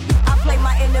 Yo, I play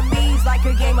my enemies like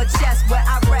a game of chess where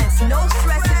I rest. No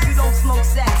stress if you don't smoke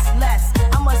sex. Less,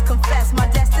 I must confess, my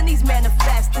destinies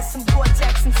manifest. There's some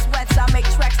vortex and sweats. I make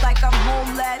tracks like I'm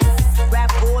homeless.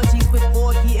 Rap orgies with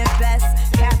Orgy and Best.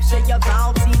 Capture your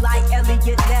bounty like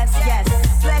Elliot Ness. Yes,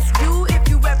 bless you if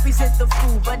you represent the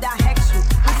fool, but I hex you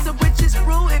with the witches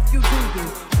brew if you do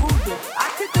voodoo. I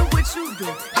could do what you do,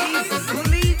 easy.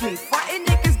 Believe me, fighting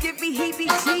niggas give me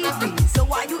heebie-jeebies. So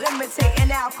while you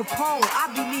imitating Al Capone, I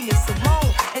be Nina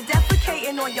Simone and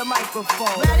defecating on your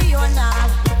microphone. Ready or not,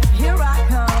 here I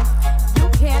come. You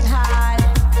can't hide.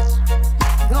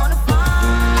 Gonna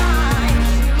find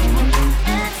you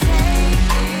and take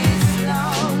it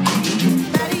slowly.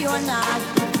 Ready or not,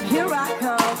 here I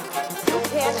come. You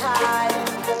can't hide.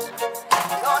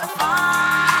 Gonna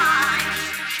find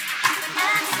you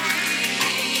and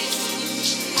take it.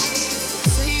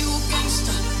 Say you a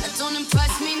gangster, that don't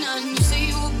impress me none. You say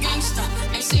you a gangster,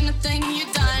 ain't seen a thing you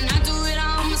done. I do it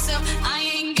all myself, I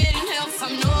ain't getting help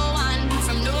from no one,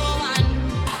 from no one.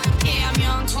 Yeah, I'm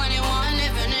young, 21,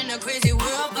 living in a crazy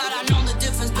world, but I know the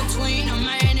difference between a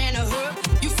man and a her.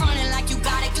 You frontin' like you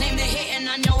got it, claim the hit, and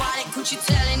I know why they Gucci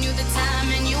telling you the time,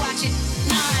 and you watch it.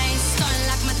 No, I ain't stunning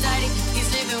like my daddy. He's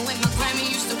living with my Grammy,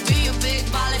 used to be a big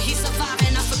baller. He's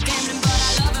surviving off of gambling, but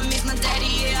I love him, he's my daddy.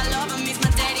 Yeah, I love him, he's my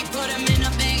daddy. Put him in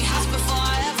a big house before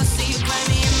I ever see a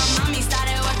Grammy. And my mommy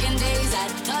started working days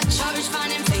at the church,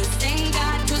 finding faith in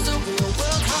God, 'cause the real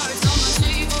world hurts. All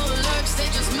my evil lurks, they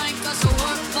just make us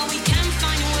work, but we can't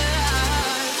find a way out.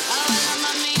 I love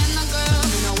mommy and the girl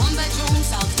in a one-bedroom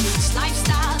South Beach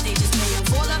lifestyle. They just paying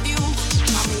for the view.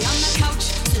 Mommy on the couch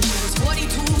since she was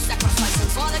 42, sacrificing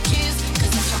for the kids,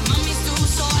 'cause that's what mommies do.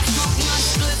 So I smoke my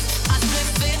split, I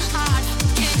split it hard.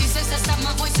 Candy says that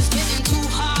my voice is getting too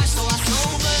hard, so I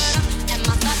sobered up and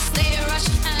my thoughts they rush.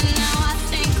 And now I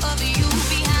think of you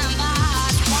behind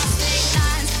bars. Cross state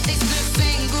lines, they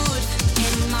slipping good.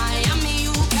 In Miami,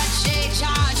 you got shade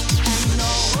charge, and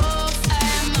the whole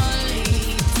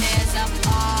family tears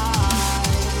apart.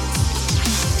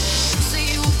 Say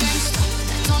you a gangster,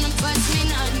 that don't impress me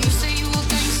none. You say you a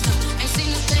gangster, ain't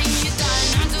seen a thing you done.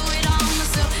 I do it all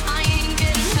myself, I ain't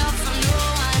getting help from no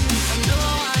one, from no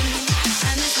one.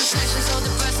 And this recession's so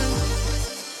depressing.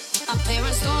 My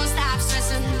parents don't stop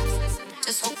stressing,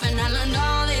 just hoping I learned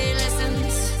all their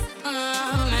lessons.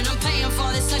 And I'm paying for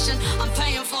this session, I'm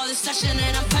paying for this session,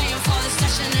 and I'm paying for this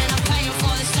session, and I'm paying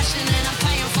for this session, and I'm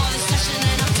paying for this session,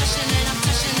 and I'm touching, and I'm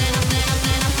touching, and I'm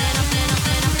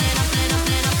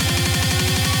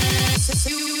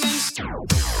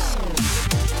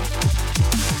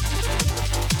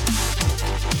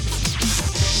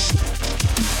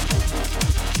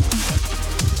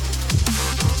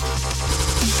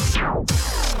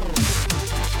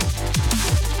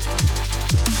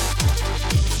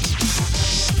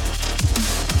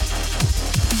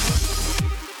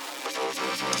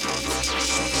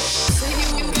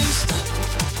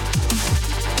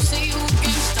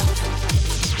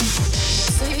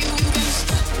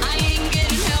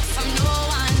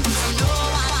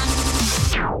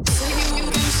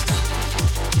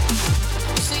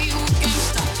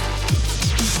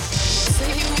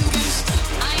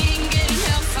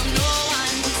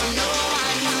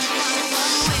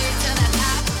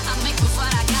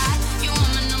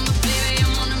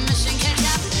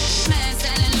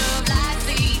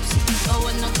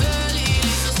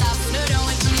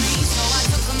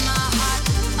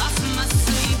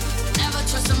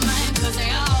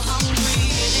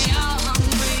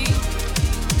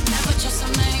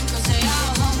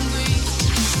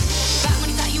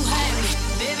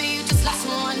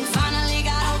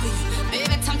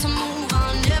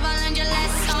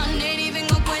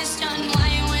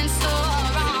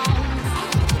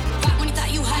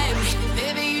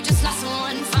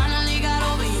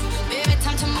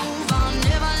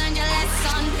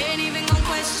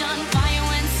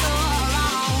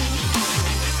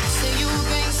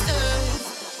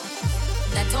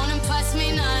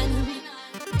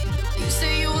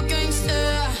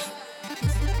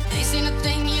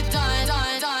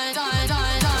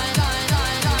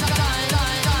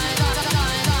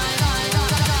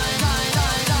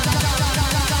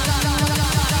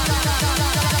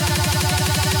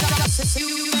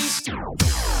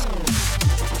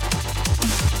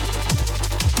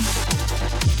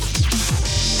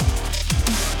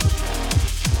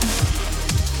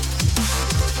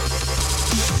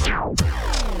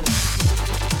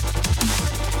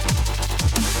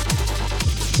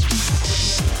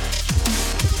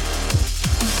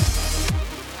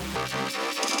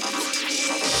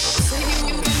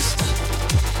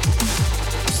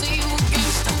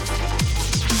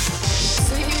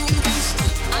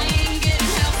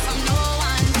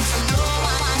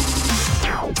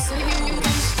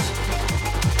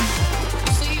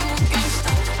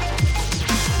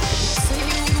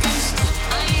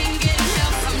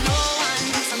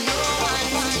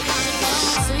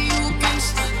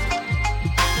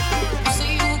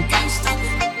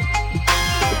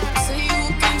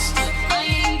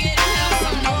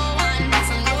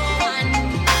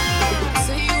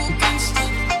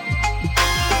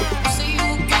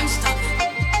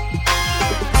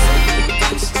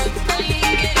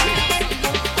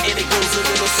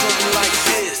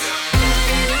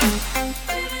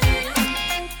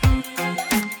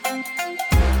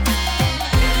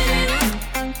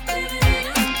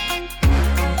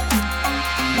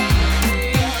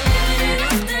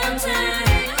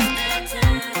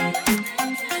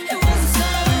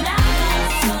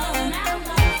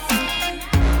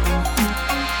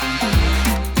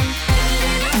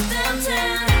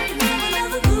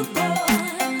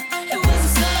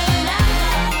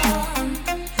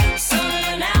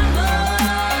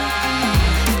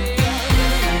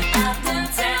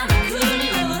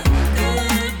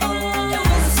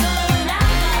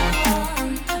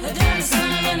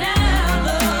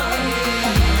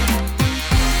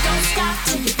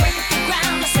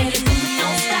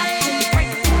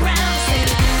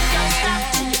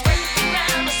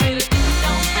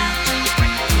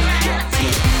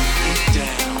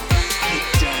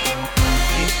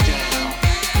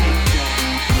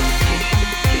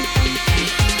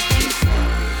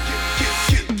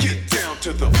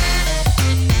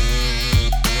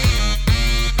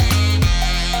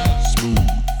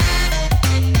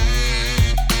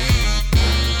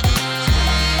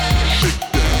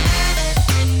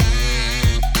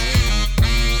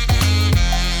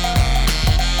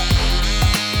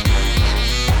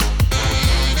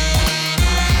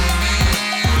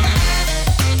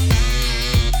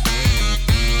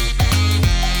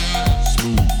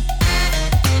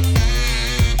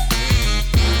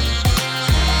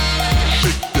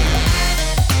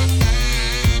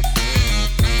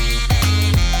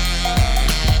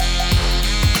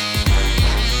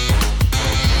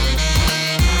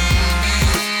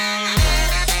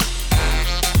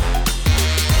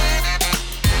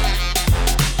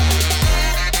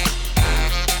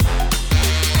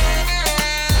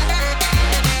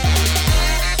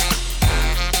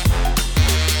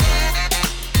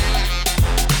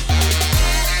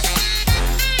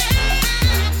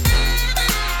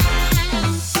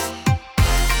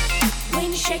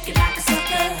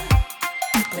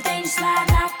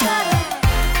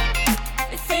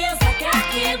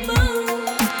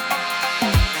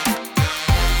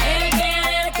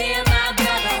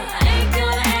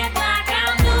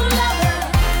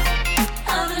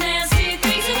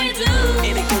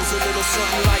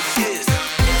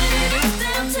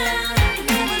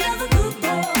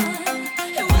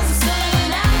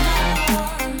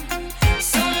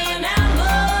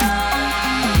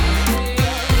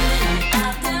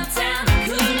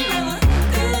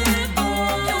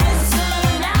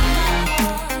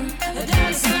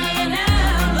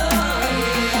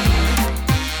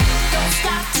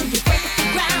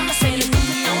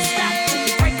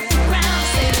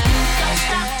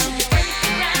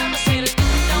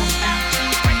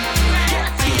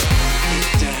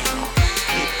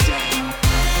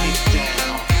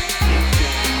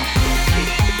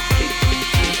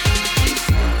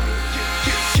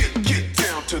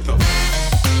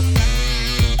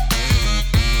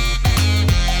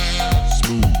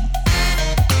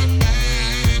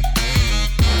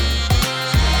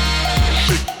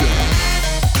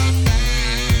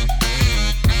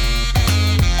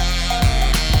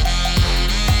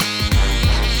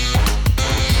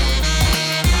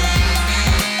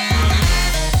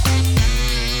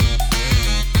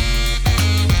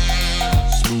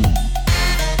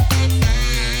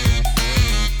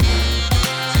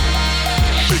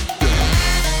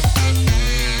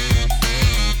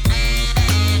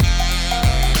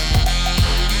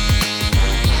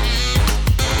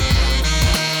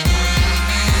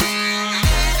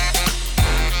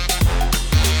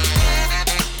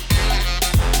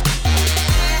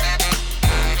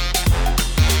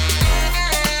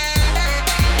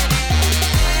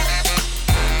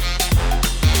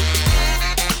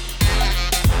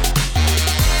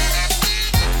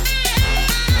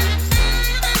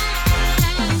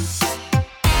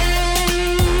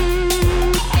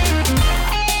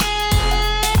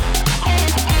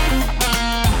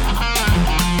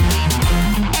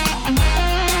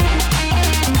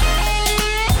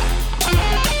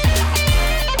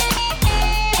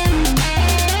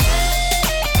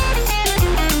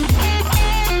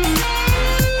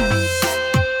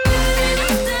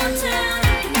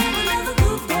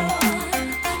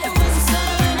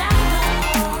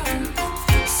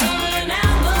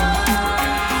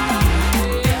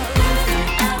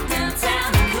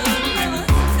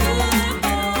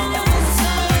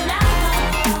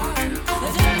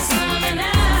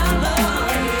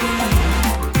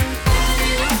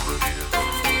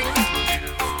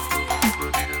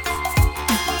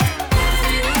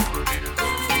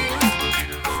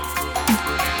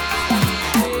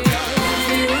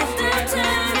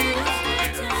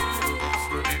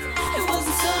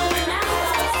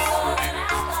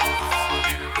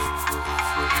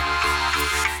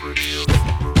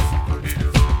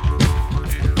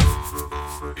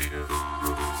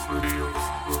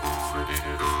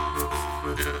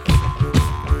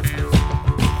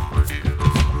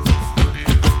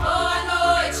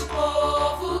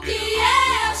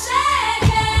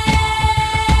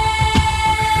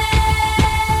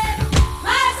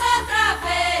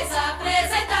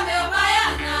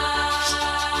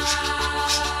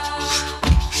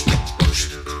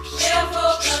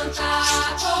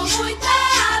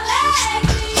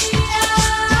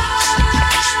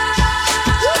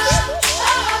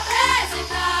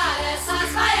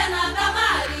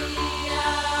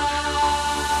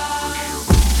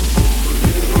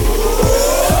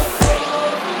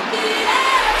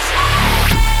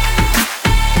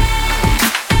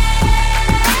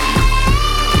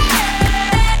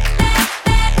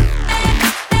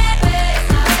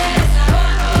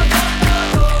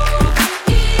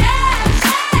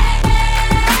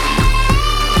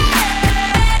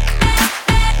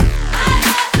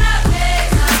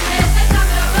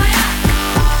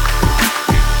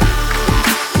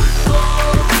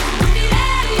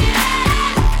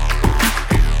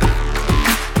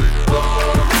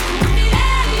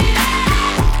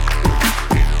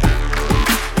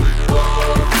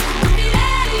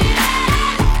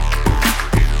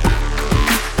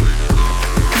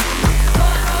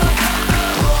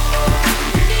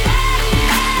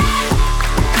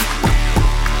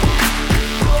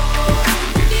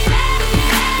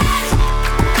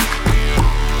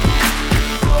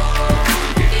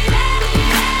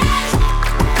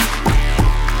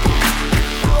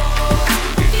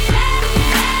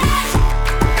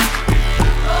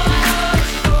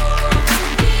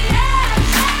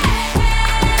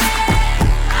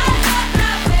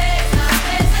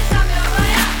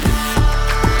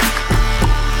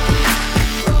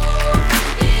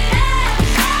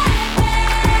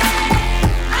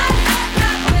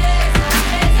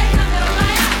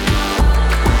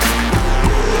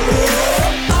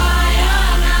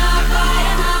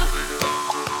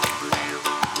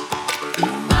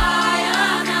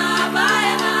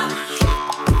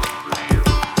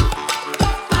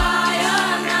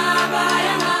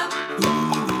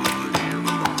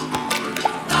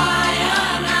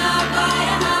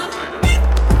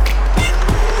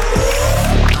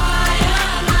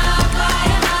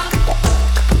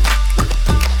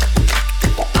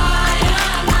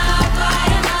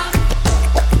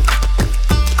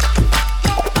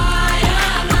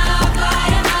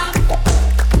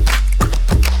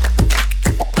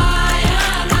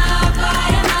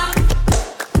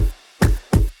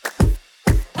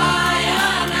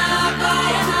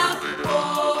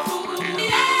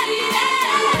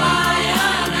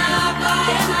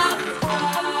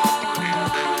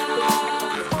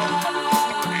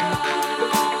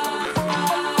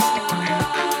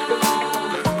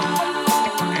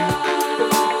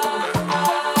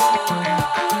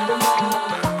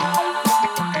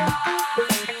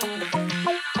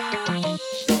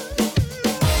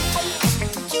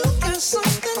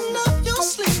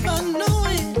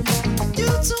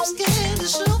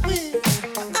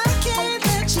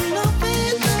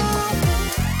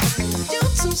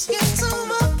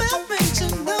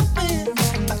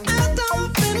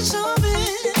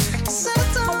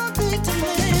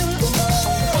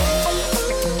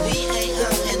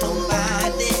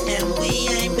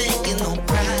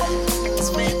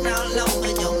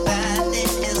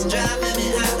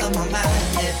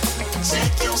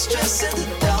stress at the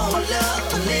door,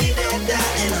 love. Lay there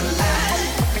down in a line.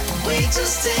 We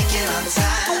just taking our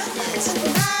time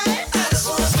tonight. I just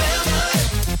wanna feel good.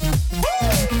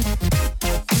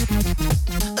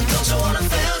 Don't you wanna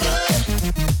feel good?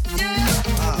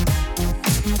 Yeah.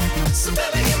 So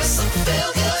baby, give me some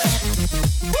feel good.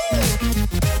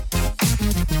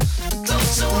 Don't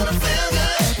you wanna feel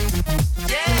good?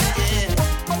 Yeah.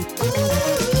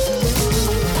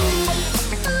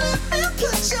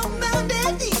 Put your mind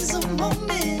at ease a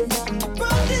moment.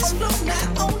 Run this flow, not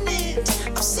own it.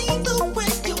 I've seen the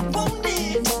way you want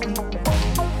it.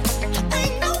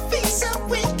 Ain't no peace up,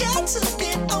 we got to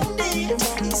get on it.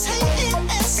 These hating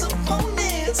ass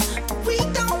opponents, we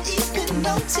don't even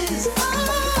notice. Oh,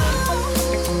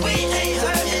 we ain't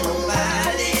hurting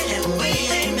nobody, and we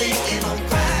ain't making no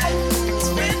cry. It's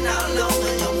written all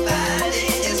over your body,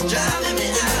 it's driving me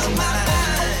out of my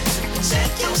mind.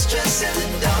 Check your stress and the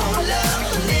door, love.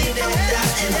 Leave it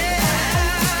down in the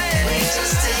line. We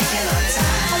just taking our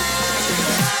time.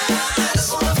 I just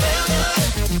wanna feel good.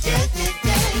 Yeah, yeah,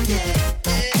 yeah,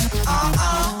 yeah.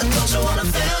 Don't you wanna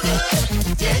feel good?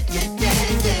 Yeah, yeah, yeah,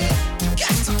 yeah.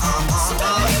 Got to, so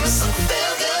baby, give me some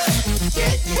feel good.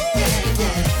 Yeah, yeah, yeah,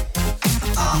 yeah.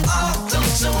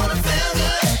 Don't you wanna feel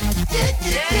good? Yeah,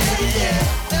 yeah, yeah, yeah.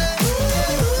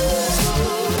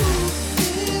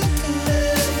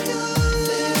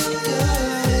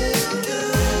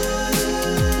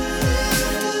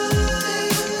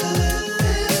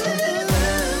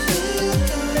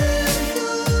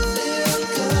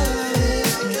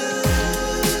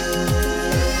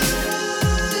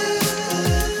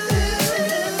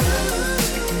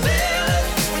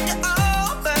 When you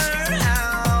all burn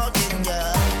out in ya,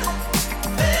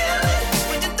 feel it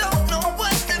when you don't know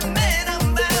what they're made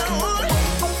about.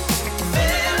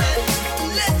 Feel it,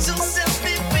 let yourself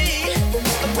be free,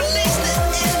 release the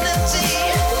energy,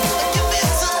 give it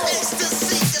some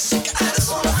ecstasy. Yes, I just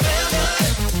wanna feel good.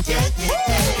 Yeah, yeah,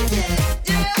 yeah, yeah,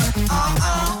 yeah.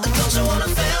 Don't you wanna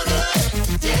feel good?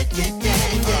 Yeah, yeah,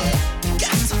 yeah, yeah.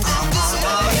 Got to, so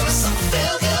baby, give me some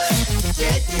feel good.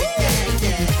 Yeah, yeah, yeah,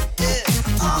 yeah, yeah.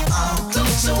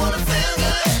 Don't you wanna feel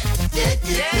good? Yeah,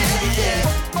 yeah, yeah, yeah.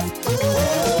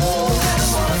 I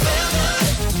just wanna feel good.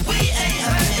 We ain't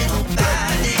hurting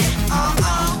nobody.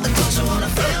 Don't you wanna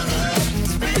feel good?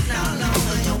 It's written all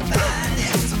over your body.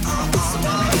 So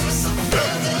baby, give me some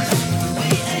feel good. We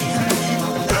ain't hurting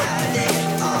nobody.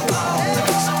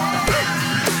 Don't you wanna feel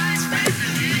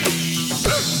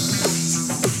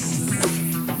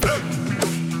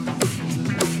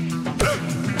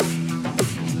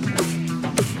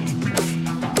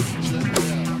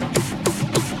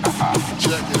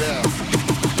Check it out.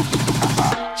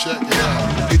 Check it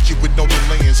out. Hit you with no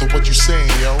delaying, so what you saying,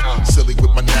 yo? Silly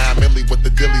with my 9 milli with the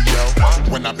dilly, yo.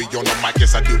 When I be on the mic,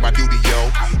 yes, I do my duty,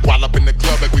 yo. While up in the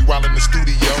club, like we while in the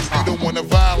studio. You don't wanna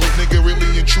violate, nigga,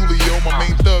 really and truly, yo. My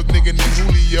main thug, nigga named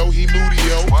Julio, he moody,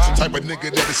 yo. Type of nigga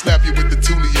that'll slap you with the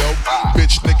tulio.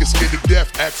 Bitch, nigga scared to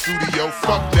death, act fruity, yo.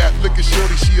 Fuck that, look at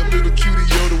shorty, she a little cutie,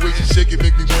 yo. The way she shake it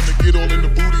make me wanna get all in the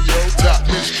booty, yo. Top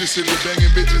mistress in the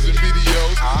banging bitches and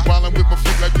videos. While I'm with my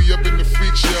freak like we up in the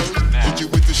freak shows. Hit you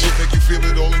with the shit, make you feel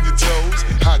it all in your toes.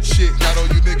 Hot shit, got all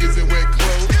you niggas in wet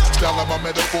clothes. Style out my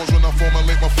metaphors when I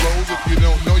formulate my flows. If you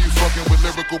don't know, you fucking with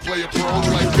lyrical player pros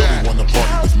like that. Wanna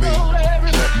party with me?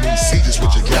 Let me see just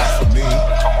what you got for me.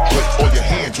 Put all your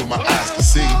hands where my eyes can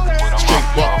see. Straight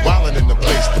buck wildin' in the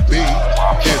place to be.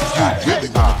 If you really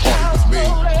wanna party with me,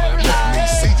 let me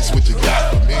see just what you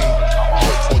got for me.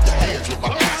 Put all your hands where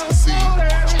my eyes can see.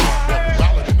 Straight buck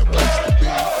wildin' in the place to be.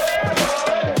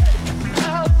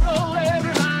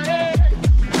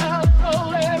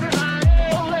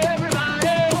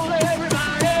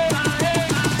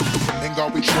 Ain't all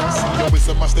we trust. Yo, it's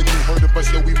a must that you heard of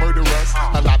us, yo, we murder us.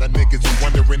 A lot of niggas be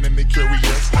wondering and they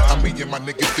curious. I mean, and my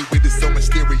niggas do it, it's so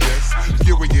mysterious.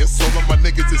 Furious, all of my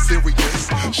niggas is serious.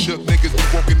 Shook niggas be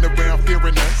walking around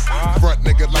fearing us. Front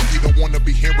nigga like you don't wanna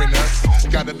be hearing us.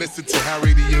 Gotta listen to how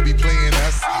radio be playing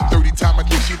us. 30 times I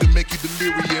dish you to make you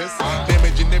delirious.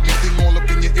 Damaging everything all up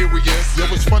in your areas. Yo,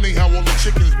 it's funny how all the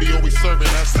chickens be always serving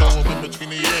us. So all in between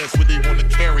the ass where they wanna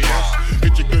carry us.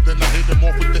 Hit you good, then I hit them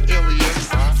off with the alias.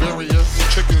 Various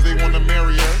chickens, they wanna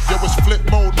marry us. Yo, it's flip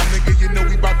mode, my nigga, you know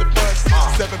we bout to bust.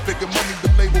 7-figure money, the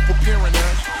label preparing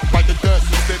us. Bite the dust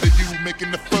instead of you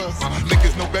making the fuss.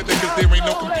 Niggas know better cause there ain't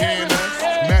no comparing us.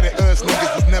 Mad at us,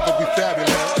 niggas was never be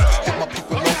fabulous. Hit my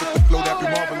people on with the flow that be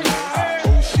marvelous.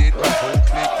 Oh shit, my whole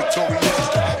clique victorious.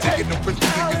 Taking the prince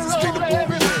niggas and straight up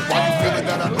warriors. Why you feeling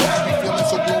that I know you be feeling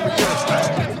so glorious?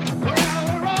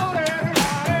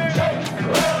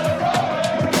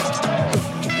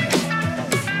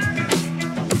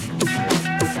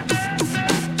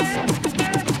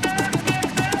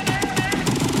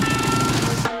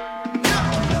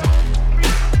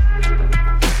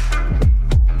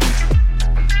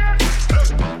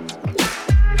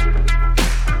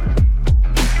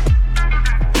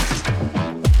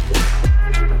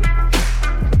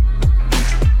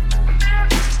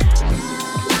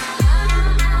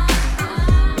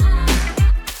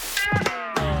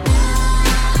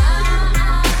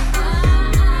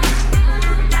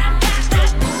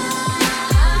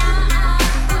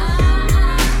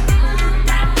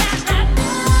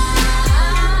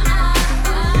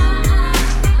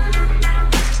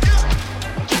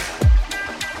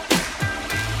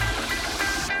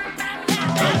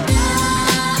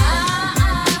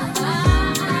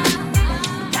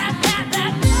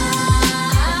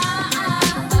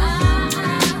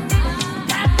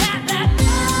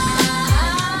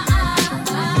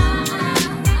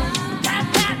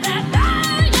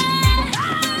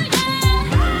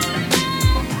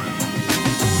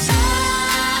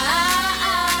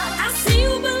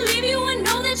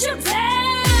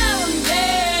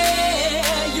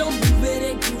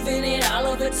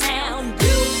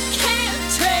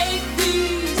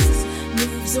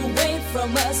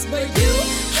 but you